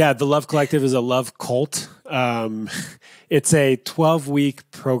 Yeah, the Love Collective is a love cult. It's a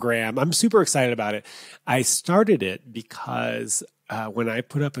 12-week program. I'm super excited about it. I started it because when I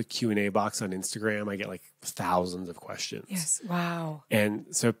put up a Q&A box on Instagram, I get like thousands of questions. Yes, wow. And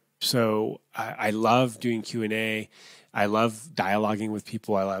so I love doing Q&A. I love dialoguing with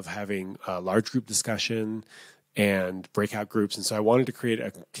people. I love having a large group discussion and breakout groups. And so I wanted to create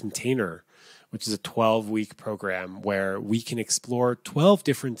a container, which is a 12-week program where we can explore 12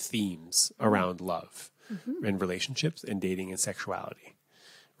 different themes around love and relationships and dating and sexuality,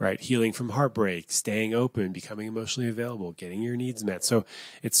 right? Healing from heartbreak, staying open, becoming emotionally available, getting your needs met. So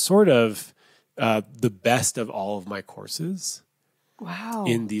it's sort of the best of all of my courses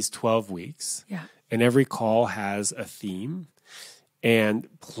in these 12 weeks. Yeah. And every call has a theme and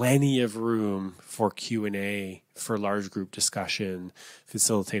plenty of room for Q&A, for large group discussion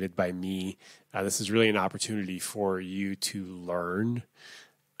facilitated by me. This is really an opportunity for you to learn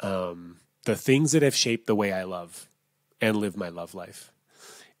the things that have shaped the way I love and live my love life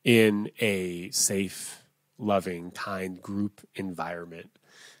in a safe, loving, kind group environment.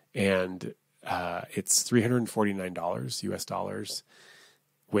 And it's $349 US dollars,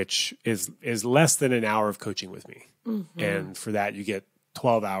 which is less than an hour of coaching with me. Mm-hmm. And for that, you get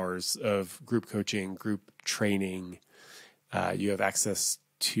 12 hours of group coaching, group training. You have access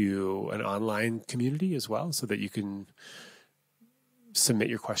to an online community as well, so that you can submit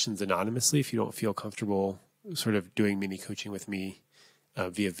your questions anonymously if you don't feel comfortable sort of doing mini coaching with me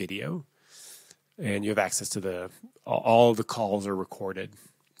via video. And you have access to all the calls are recorded,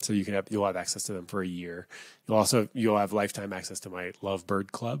 so you'll have access to them for a year. You'll have lifetime access to my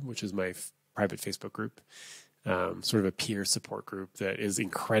Lovebird Club, which is my private Facebook group, sort of a peer support group that is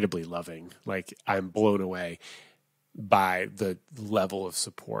incredibly loving. Like, I'm blown away by the level of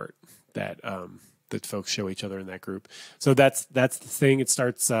support that that folks show each other in that group. So that's the thing. It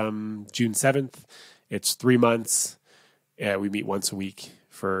starts June 7th. It's 3 months. We meet once a week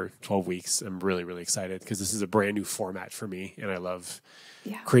for 12 weeks. I'm really, really excited because this is a brand new format for me, and I love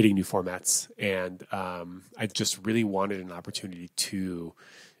creating new formats. And I just really wanted an opportunity to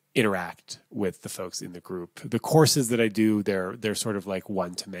interact with the folks in the group. The courses that I do, they're sort of like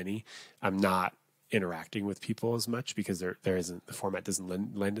one-to-many. I'm not interacting with people as much because the format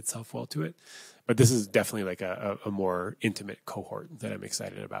doesn't lend itself well to it. But this is definitely like a more intimate cohort that I'm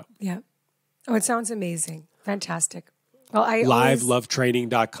excited about. Yeah. Oh, it sounds amazing. Fantastic. Well,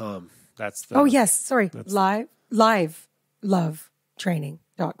 livelovetraining.com. That's the. Oh, yes. Sorry.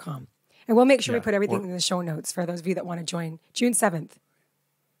 Livelovetraining.com. And we'll make sure we put everything in the show notes for those of you that want to join June 7th.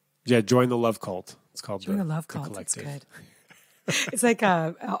 Yeah, join the Love Cult. It's called Join the Love Cult. It's good. It's like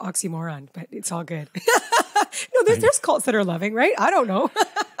a oxymoron, but it's all good. No, there's cults that are loving, right? I don't know.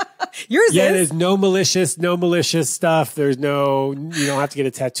 Yours is. Yeah, there's no malicious stuff. There's you don't have to get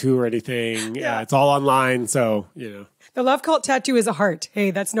a tattoo or anything. Yeah. It's all online, so, The Love Cult tattoo is a heart.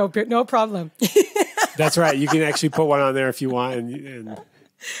 Hey, that's no problem. That's right. You can actually put one on there if you want. And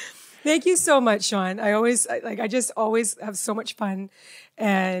Thank you so much, Shaun. I just always have so much fun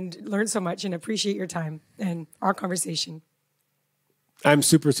and learn so much and appreciate your time and our conversation. I'm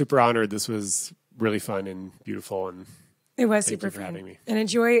super, super honored. This was really fun and beautiful, and it was super fun. Having me. And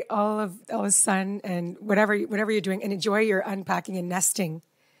enjoy all the sun and whatever you're doing, and enjoy your unpacking and nesting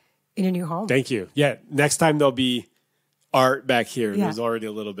in your new home. Thank you. Yeah, next time there'll be art back here. Yeah. There's already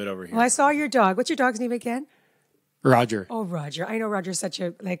a little bit over here. Well, I saw your dog. What's your dog's name again? Roger. Oh, Roger. I know Roger's such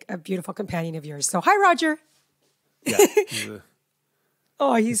a beautiful companion of yours. So hi, Roger. Yeah.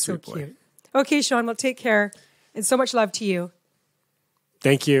 Oh, he's so cute. Okay, Shaun, well, take care. And so much love to you.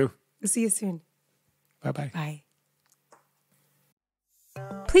 Thank you. We'll see you soon. Bye-bye. Bye.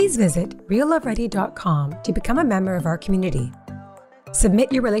 Please visit realloveready.com to become a member of our community. Submit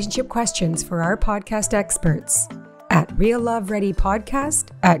your relationship questions for our podcast experts at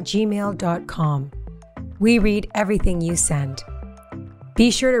reallovereadypodcast@gmail.com. We read everything you send.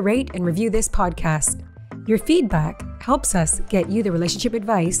 Be sure to rate and review this podcast. Your feedback helps us get you the relationship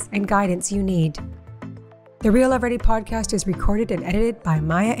advice and guidance you need. The Real Love Ready podcast is recorded and edited by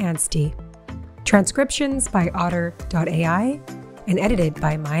Maia Anstey. Transcriptions by Otter.ai and edited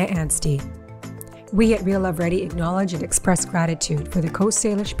by Maia Anstey. We at Real Love Ready acknowledge and express gratitude for the Coast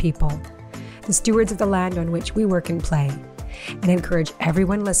Salish people, the stewards of the land on which we work and play, and encourage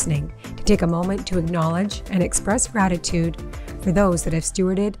everyone listening to take a moment to acknowledge and express gratitude for those that have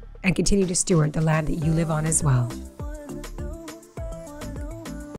stewarded and continue to steward the land that you live on as well.